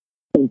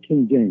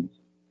King James.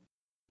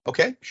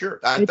 Okay,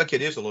 sure. I think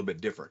it is a little bit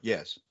different.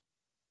 Yes.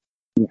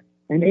 Yeah.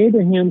 And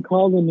Abraham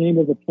called the name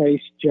of the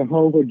place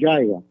Jehovah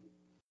Jireh.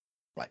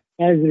 Right.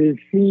 As it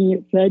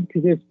is said to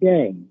this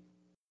day,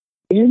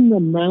 in the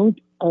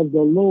mount of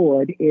the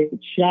Lord it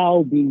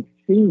shall be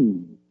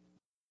seen.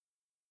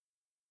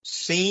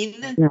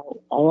 Seen? Now,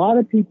 a lot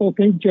of people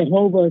think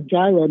Jehovah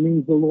Jireh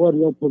means the Lord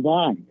will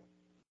provide,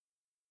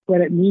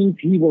 but it means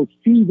he will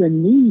see the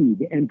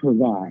need and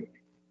provide.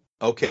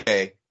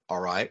 Okay.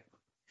 All right.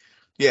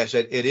 Yes,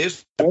 it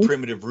is the Okay?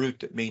 primitive root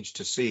that means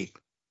to see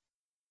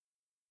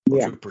or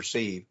Yeah. to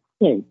perceive.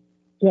 Okay.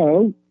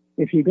 So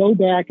if you go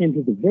back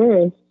into the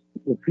verse,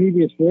 the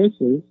previous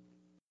verses,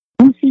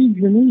 who sees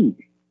the need?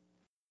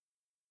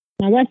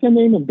 Now that's the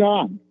name of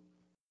God.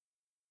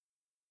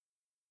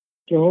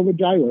 Jehovah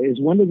Jireh is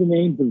one of the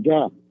names of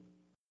God.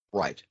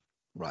 Right.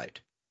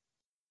 Right.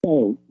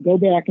 So go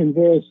back in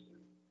verse,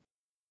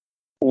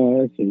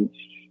 let's see.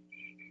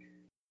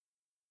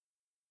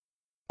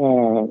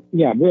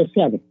 Verse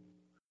 7.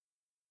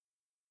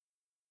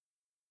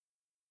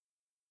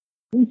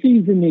 Who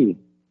sees the need?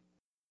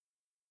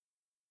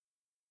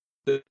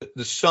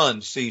 The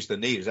son sees the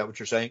need. Is that what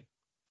you're saying?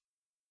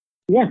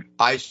 Yeah.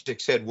 Isaac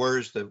said,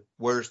 "Where's the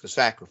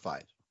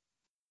sacrifice?"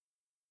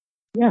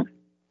 Yeah.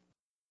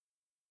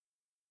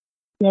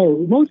 So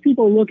most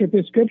people look at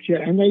this scripture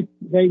and they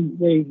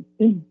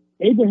think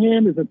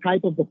Abraham is a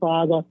type of the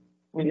father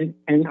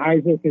and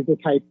Isaac is a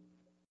type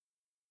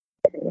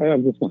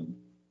of the son.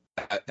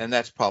 And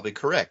that's probably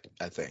correct,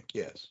 I think.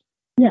 Yes.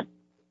 Yeah,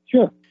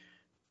 sure.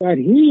 But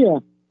here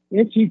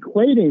it's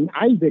equating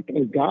Isaac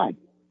as God.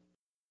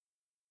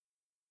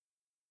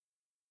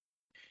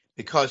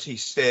 Because he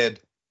said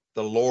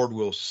the Lord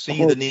will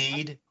see the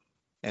need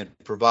and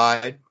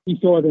provide. He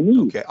saw the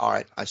need. Okay, all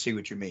right, I see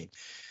what you mean.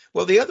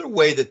 Well, the other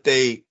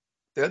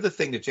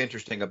thing that's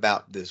interesting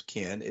about this,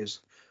 Ken, is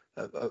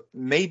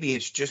maybe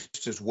it's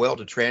just as well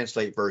to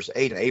translate verse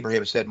 8. And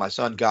Abraham said, "My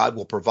son, God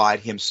will provide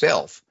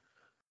himself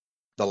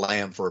the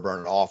lamb for a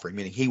burnt offering,"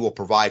 meaning he will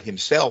provide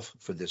himself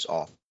for this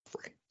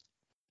offering.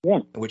 Yeah.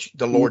 Which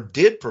the Lord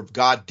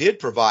God did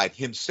provide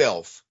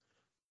himself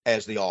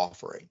as the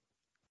offering.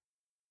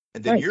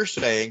 And then you're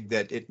saying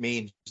that it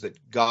means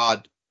that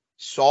God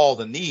saw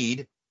the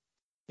need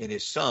in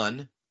his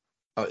son,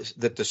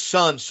 that the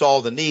son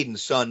saw the need, and the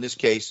son in this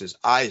case is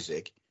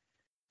Isaac.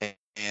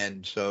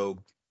 And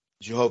so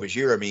Jehovah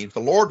Jireh means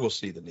the Lord will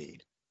see the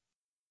need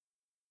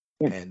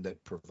and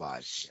that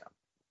provides.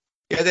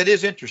 Yeah, that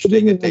is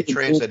interesting that they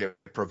translated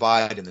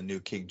provide in the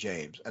New King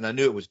James. And I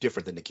knew it was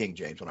different than the King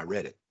James when I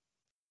read it.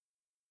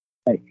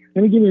 Right.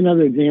 Let me give you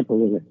another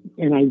example of it.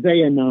 In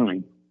Isaiah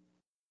 9.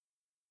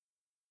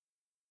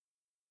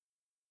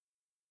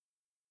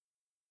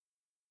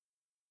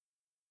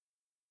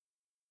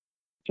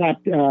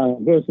 Chapter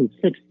verses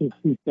 6 to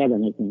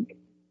 7, I think.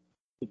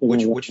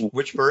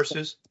 Which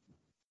verses?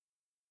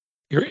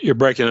 You're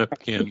breaking up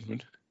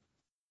again.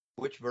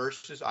 Which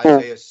verses?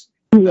 Isaiah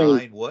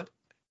 9, what?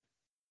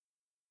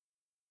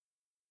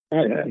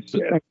 6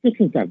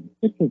 and 7.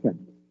 6 and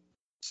 7.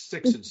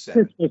 6 and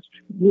 7. Christmas,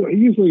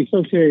 usually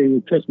associated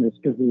with Christmas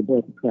because of the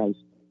birth of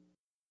Christ.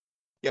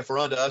 Yeah, for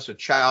unto us a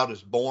child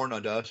is born,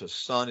 unto us a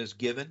son is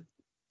given,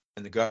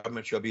 and the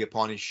government shall be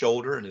upon his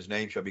shoulder, and his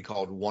name shall be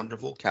called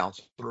Wonderful,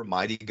 Counselor,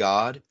 Mighty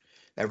God,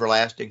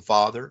 Everlasting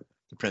Father,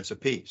 the Prince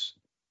of Peace.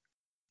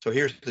 So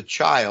here's the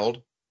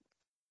child,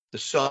 the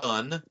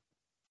son,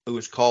 who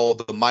is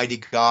called the Mighty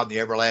God and the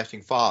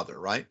Everlasting Father,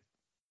 right?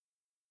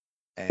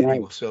 And he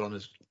will sit on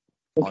his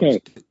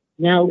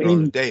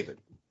throne of David.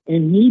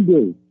 In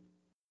Hebrew,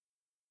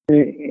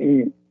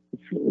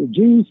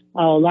 Jews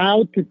are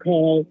allowed to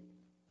call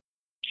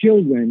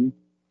children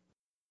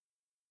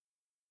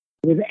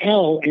with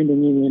L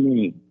ending in their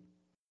name,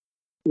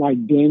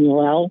 like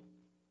Daniel L,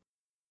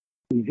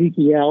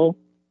 Ezekiel,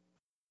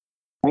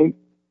 right?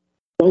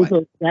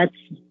 That's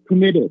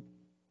permitted,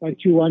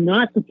 but you are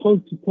not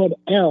supposed to put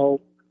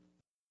L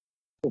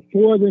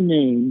before the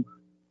name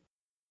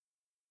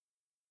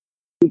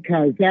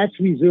because that's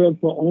reserved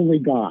for only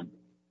God.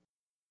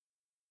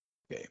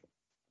 Okay.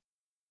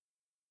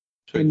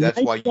 So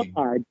that's why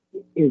God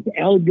is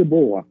El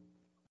Gabor.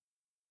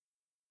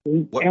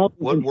 What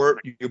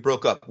word you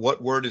broke up?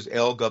 What word is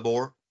El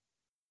Gabor?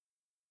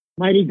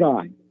 Mighty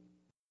God.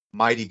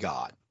 Mighty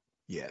God.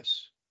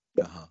 Yes.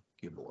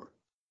 Gabor.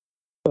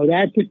 So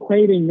that's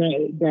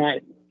equating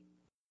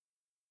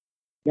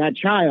that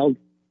child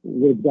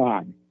with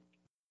God.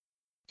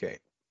 Okay.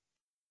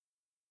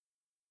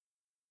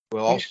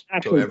 Well,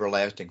 also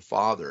Everlasting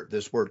Father.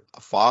 This word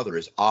Father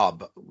is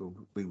Ab.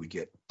 We would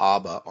get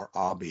Abba or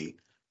Abi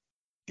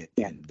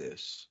in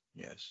this.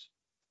 Yes.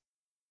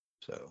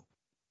 So,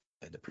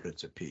 and the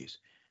Prince of Peace.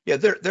 Yeah,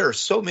 there are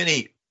so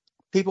many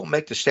people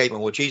make the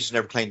statement, well, Jesus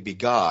never claimed to be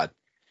God,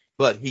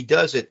 but he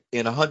does it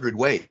in 100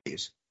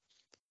 ways,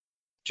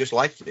 just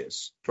like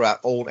this, throughout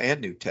Old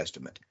and New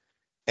Testament.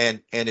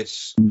 And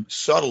it's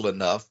subtle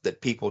enough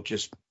that people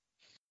just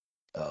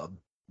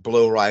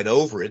blow right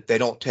over it. They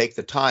don't take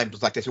the time.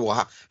 Like they say,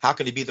 well, how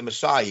can he be the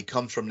Messiah? He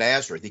comes from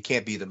Nazareth. He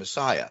can't be the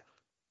Messiah.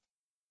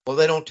 Well,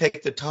 they don't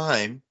take the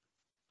time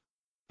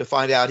to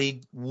find out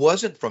he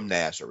wasn't from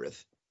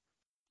Nazareth.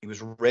 He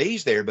was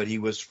raised there, but he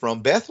was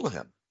from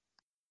Bethlehem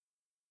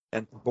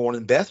and born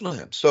in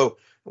Bethlehem. So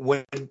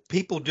when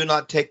people do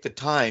not take the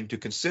time to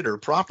consider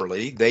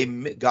properly,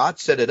 God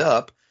set it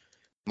up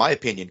my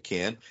opinion,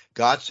 Ken,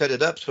 God set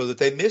it up so that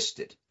they missed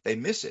it. They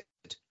miss it.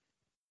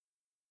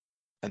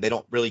 And they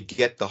don't really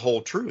get the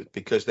whole truth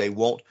because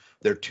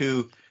they're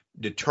too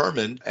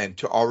determined and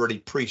to already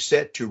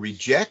preset to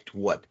reject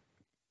what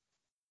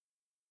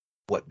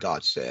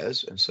God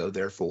says. And so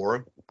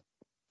therefore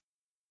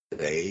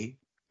they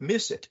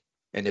miss it.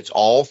 And it's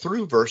all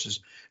through verses.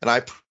 And I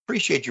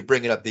appreciate you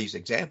bringing up these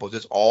examples.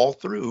 It's all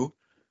through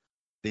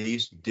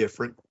these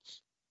different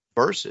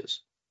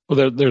verses.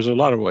 Well, there's a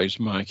lot of ways,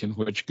 Mike, in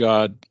which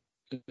God,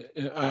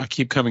 I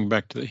keep coming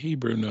back to the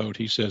Hebrew note.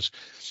 He says,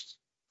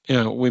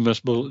 we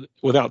must,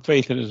 without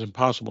faith, it is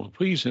impossible to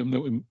please him,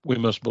 that we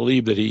must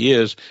believe that he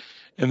is,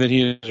 and that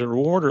he is a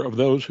rewarder of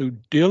those who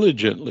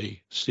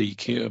diligently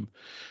seek him.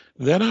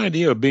 That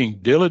idea of being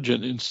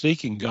diligent in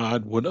seeking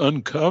God would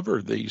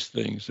uncover these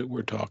things that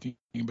we're talking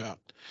about.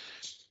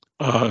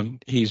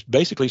 He's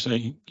basically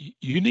saying,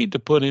 you need to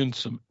put in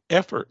some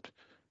effort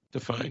to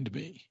find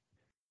me.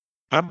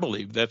 I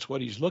believe that's what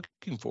he's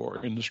looking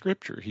for in the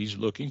scripture. He's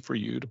looking for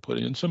you to put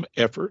in some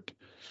effort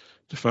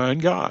to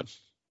find God.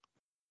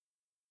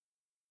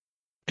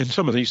 And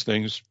some of these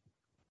things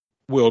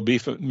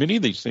many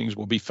of these things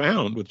will be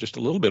found with just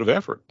a little bit of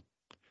effort.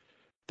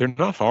 They're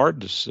not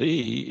hard to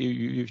see.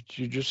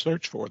 You just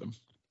search for them.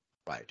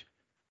 Right.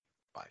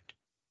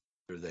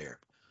 They're there.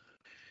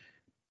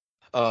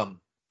 Do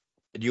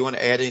you want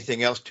to add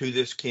anything else to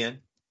this, Ken?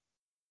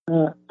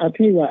 I'll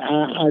tell you what,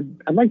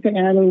 I'd like to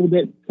add a little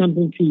bit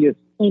something to your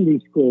Sunday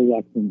school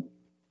lesson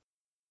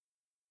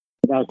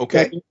about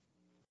studying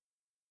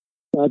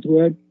God's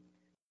word.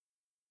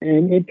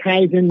 And it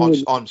ties in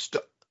with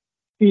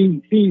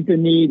sees the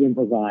need and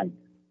provides.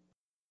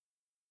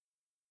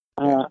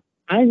 I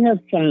have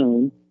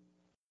found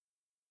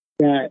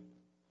that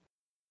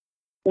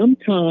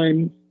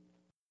sometimes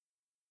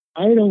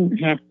I don't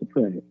have to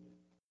pray.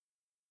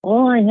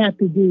 All I have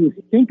to do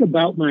is think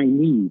about my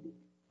need.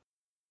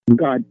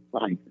 God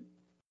provides it.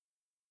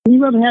 Have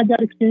you ever had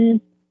that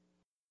experience?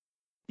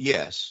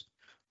 Yes,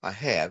 I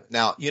have.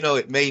 Now,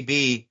 it may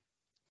be,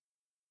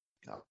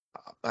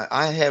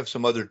 I have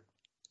some other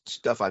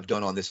stuff I've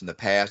done on this in the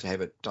past. I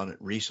haven't done it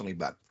recently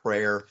about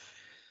prayer.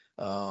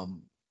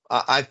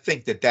 I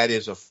think that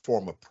is a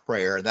form of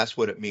prayer, and that's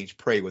what it means,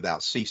 pray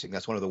without ceasing.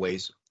 That's one of the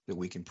ways that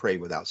we can pray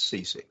without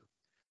ceasing,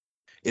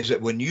 is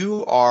that when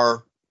you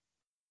are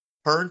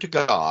turned to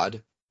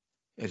God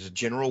as a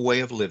general way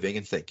of living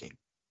and thinking,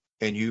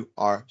 and you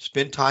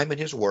spend time in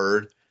his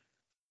word,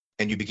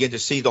 and you begin to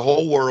see the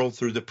whole world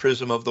through the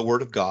prism of the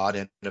word of God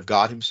and of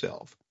God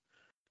himself,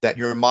 that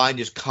your mind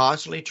is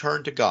constantly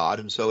turned to God.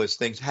 And so as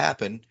things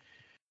happen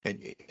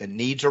and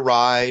needs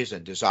arise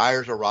and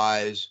desires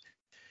arise,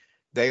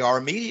 they are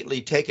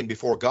immediately taken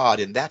before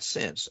God in that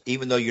sense,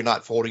 even though you're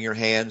not folding your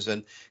hands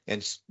and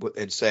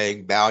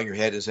saying, bowing your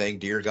head and saying,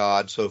 dear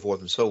God, so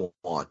forth and so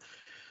on.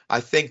 I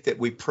think that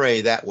we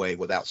pray that way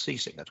without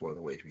ceasing. That's one of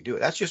the ways we do it.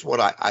 That's just what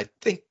I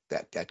think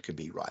that could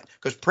be right.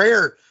 Because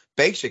prayer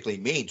basically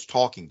means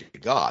talking to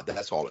God.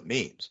 That's all it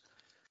means.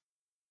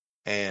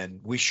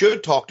 And we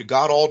should talk to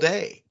God all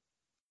day,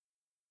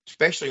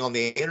 especially on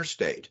the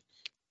interstate.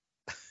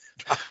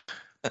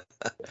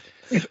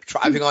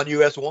 Driving on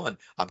US 1.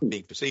 I'm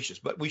being facetious,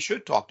 but we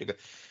should talk to God.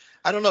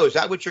 I don't know. Is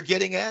that what you're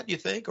getting at, you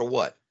think, or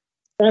what?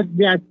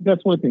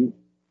 That's one thing.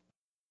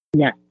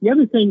 Yeah. The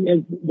other thing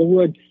is the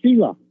word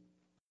Selah.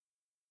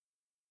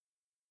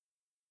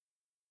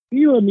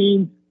 Selah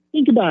means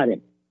think about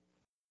it.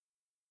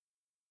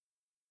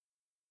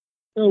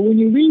 So when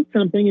you read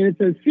something and it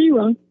says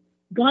Selah,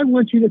 God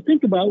wants you to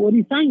think about what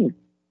he's saying.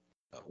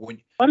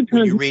 When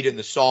you read in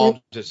the Psalms,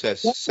 it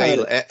says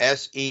Selah,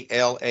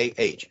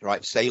 S-E-L-A-H,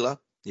 right? Selah,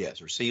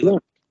 yes, or Selah.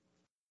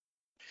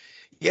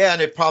 Yeah,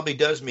 and it probably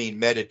does mean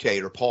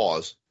meditate or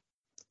pause.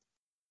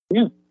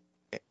 Yeah.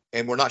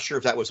 And we're not sure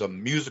if that was a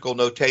musical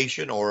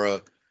notation or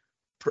a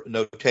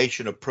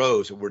notation of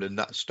prose, and we're to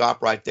not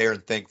stop right there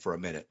and think for a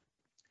minute.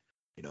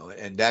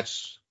 And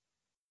that's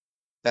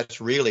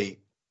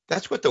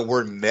what the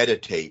word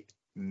meditate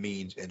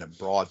means in a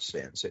broad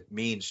sense. It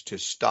means to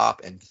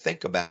stop and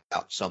think about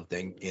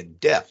something in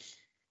depth.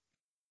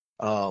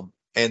 And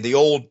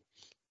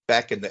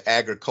back in the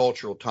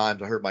agricultural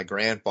times, I heard my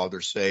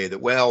grandfather say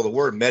that, well, the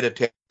word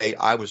meditate,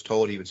 I was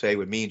told he would say,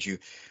 would means you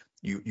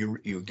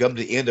come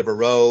to the end of a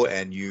row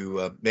and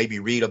you maybe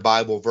read a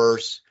Bible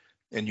verse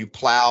and you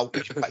plow.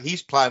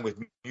 He's plowing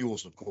with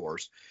mules, of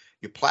course.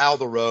 You plow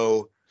the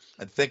row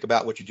and think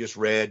about what you just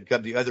read.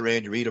 Come to the other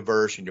end, you read a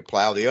verse, and you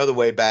plow the other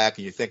way back,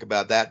 and you think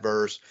about that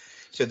verse.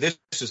 So this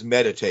is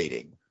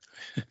meditating,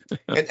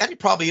 and it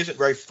probably isn't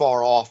very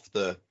far off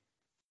the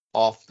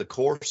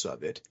course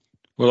of it.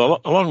 Well,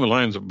 along the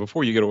lines of,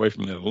 before you get away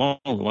from that, along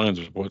the lines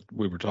of what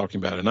we were talking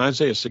about in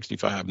Isaiah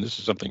 65, and this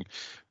is something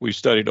we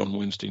studied on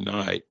Wednesday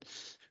night,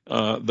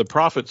 the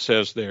prophet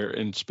says there,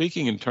 in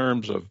speaking in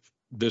terms of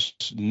this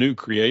new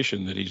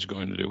creation that he's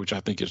going to do, which I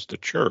think is the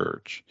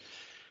church.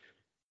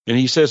 And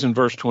he says in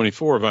verse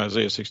 24 of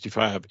Isaiah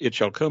 65, it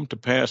shall come to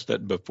pass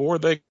that before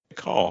they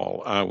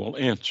call, I will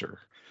answer.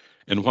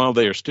 And while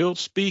they are still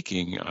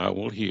speaking, I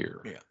will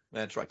hear. Yeah.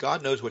 That's right.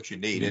 God knows what you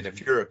need, and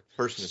if you're a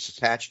person that's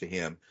attached to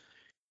Him,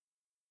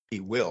 He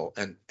will.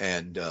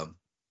 And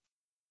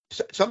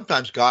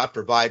sometimes God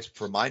provides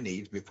for my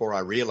needs before I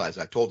realize.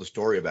 I told the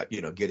story about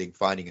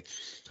finding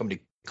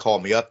somebody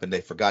called me up and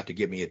they forgot to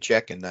give me a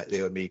check, and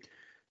they owed me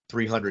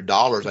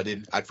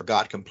 $300. I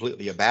forgot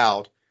completely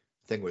about.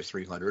 I think it was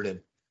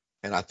 300,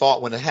 and I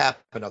thought when it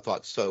happened,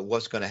 so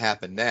what's going to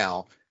happen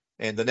now?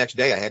 And the next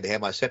day I had to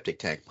have my septic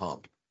tank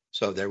pumped,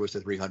 so there was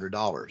the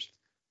 $300.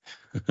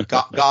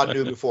 God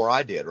knew before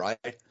I did, right?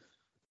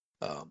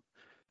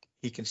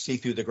 He can see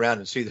through the ground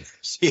and see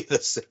the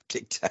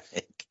septic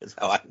tank. Is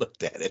how I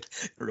looked at it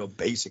in a real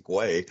basic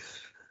way.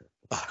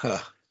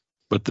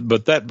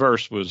 But that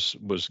verse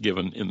was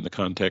given in the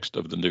context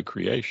of the new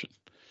creation.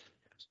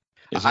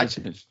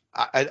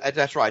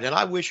 That's right. And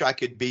I wish I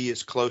could be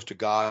as close to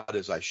God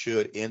as I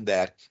should, in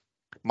that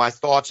my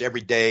thoughts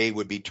every day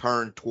would be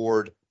turned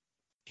toward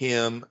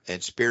Him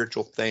and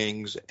spiritual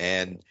things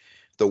and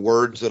the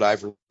words that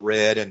I've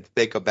read and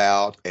think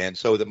about, and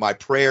so that my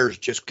prayers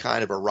just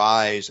kind of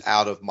arise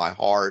out of my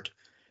heart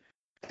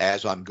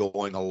as I'm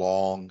going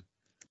along.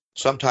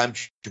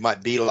 Sometimes you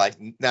might be like,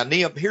 now,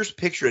 here's a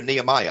picture of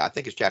Nehemiah. I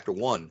think it's chapter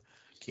 1,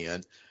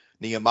 Ken.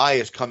 Nehemiah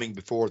is coming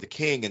before the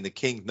king, and the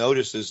king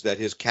notices that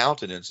his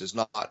countenance is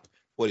not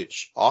what it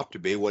ought to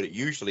be, what it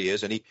usually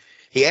is, and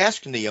he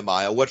asked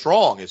Nehemiah, what's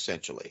wrong,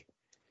 essentially.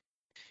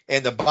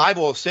 And the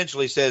Bible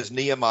essentially says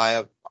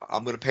Nehemiah,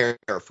 I'm going to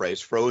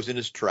paraphrase, froze in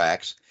his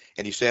tracks,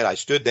 and he said, I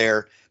stood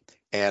there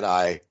and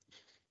I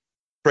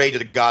prayed to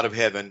the God of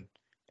heaven,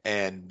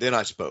 and then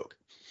I spoke.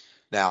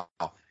 Now,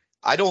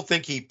 I don't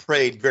think he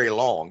prayed very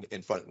long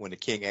in front when the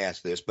king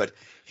asked this, but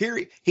here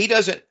he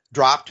doesn't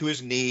drop to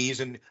his knees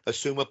and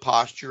assume a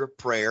posture of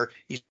prayer.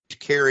 He's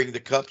carrying the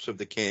cups of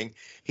the king.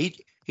 He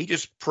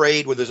just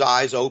prayed with his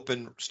eyes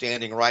open,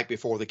 standing right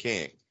before the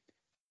king,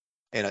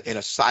 in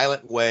a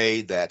silent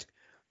way that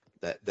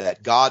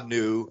God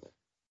knew,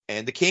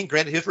 and the king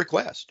granted his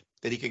request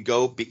that he can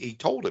go. He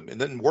told him, and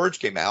then words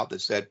came out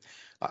that said,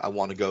 I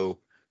want to go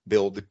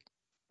build the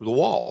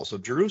walls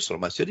of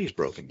Jerusalem. My city is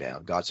broken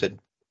down. God said,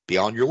 be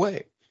on your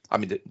way. I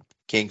mean, the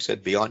king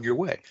said, be on your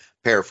way.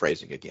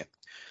 Paraphrasing again.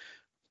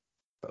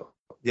 So,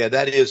 yeah,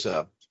 that's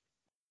a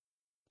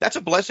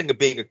blessing of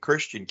being a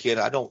Christian, kid.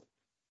 I don't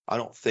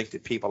think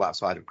that people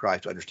outside of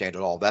Christ understand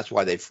it all. That's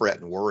why they fret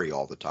and worry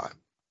all the time.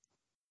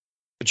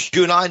 But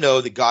you and I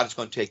know that God is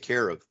going to take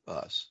care of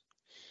us,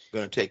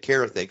 going to take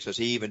care of things, as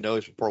He even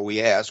knows before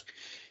we ask,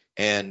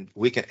 and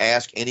we can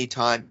ask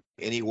anytime,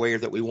 anywhere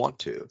that we want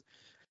to,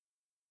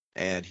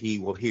 and He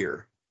will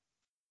hear.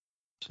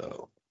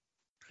 So,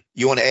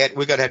 you want to add?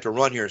 We're going to have to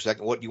run here in a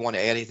second. What do you want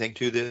to add anything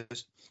to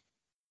this?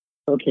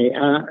 Okay,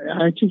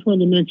 I just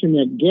wanted to mention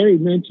that Gary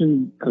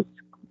mentioned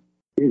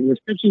the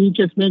scripture he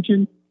just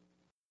mentioned.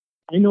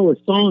 I know a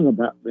song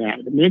about that.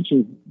 It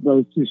mentions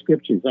those two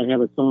scriptures. I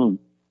have a song.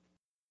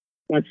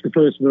 That's the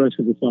first verse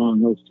of the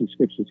song, those two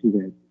scriptures he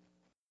read.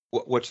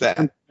 What's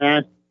that?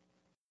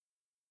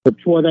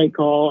 Before they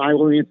call, I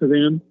will answer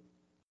them.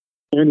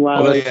 And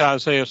while that's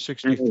Isaiah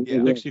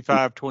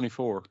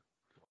 65:24.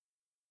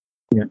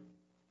 Yeah.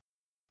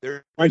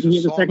 There's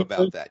a song about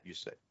verse? That, you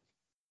say.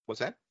 What's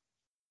that?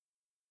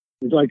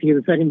 Would you like to hear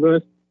the second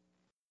verse?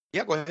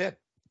 Yeah, go ahead.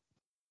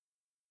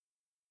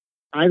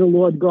 I, the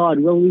Lord God,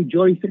 will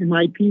rejoice in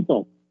my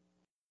people,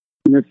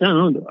 and the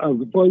sound of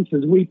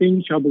voices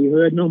weeping shall be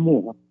heard no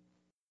more.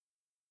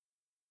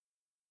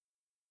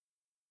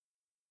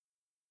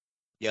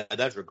 Yeah,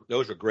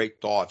 those are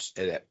great thoughts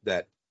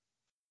that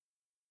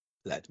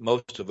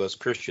most of us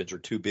Christians are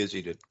too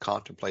busy to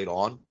contemplate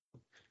on,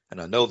 and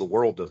I know the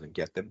world doesn't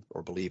get them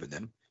or believe in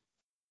them,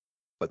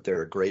 but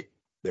they're great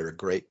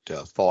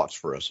thoughts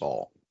for us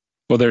all.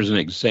 Well, there's an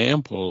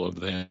example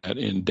of that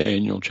in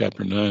Daniel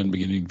chapter 9,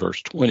 beginning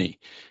verse 20.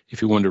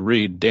 If you want to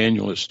read,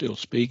 Daniel is still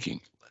speaking.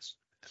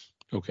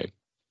 Okay.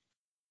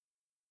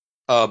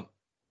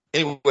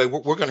 Anyway,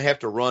 we're going to have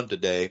to run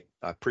today.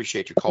 I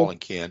appreciate you calling,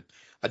 Ken.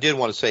 I did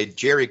want to say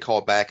Jerry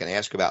called back and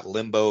asked about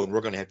limbo, and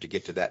we're going to have to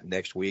get to that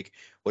next week.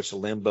 What's the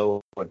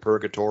limbo and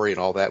purgatory and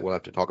all that? We'll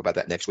have to talk about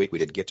that next week. We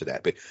didn't get to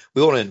that, but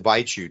we want to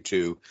invite you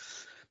to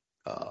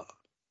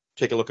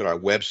take a look at our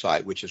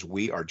website, which is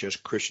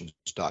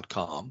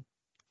wearejustchristians.com.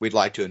 We'd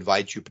like to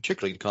invite you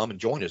particularly to come and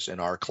join us in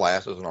our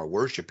classes and our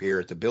worship here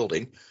at the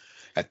building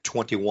at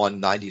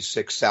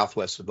 2196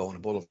 Southwest Savona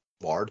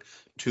Boulevard,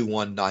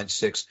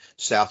 2196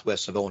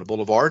 Southwest Savona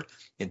Boulevard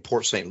in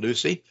Port St.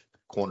 Lucie,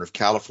 corner of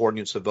California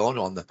and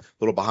Savona, on the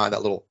little behind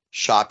that little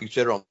shopping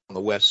center on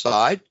the west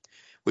side.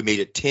 We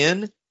meet at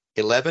 10,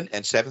 11,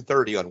 and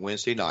 7:30 on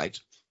Wednesday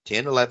nights.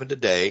 10, 11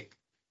 today,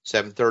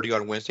 7:30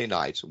 on Wednesday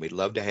nights, and we'd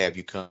love to have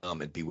you come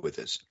and be with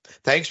us.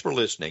 Thanks for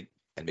listening,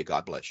 and may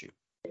God bless you.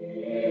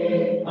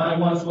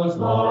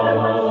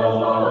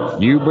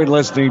 You've been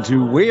listening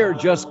to We Are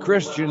Just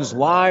Christians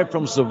live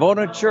from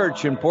Savona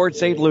Church in Port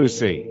St.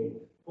 Lucie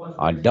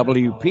on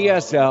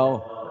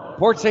WPSL,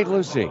 Port St.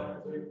 Lucie.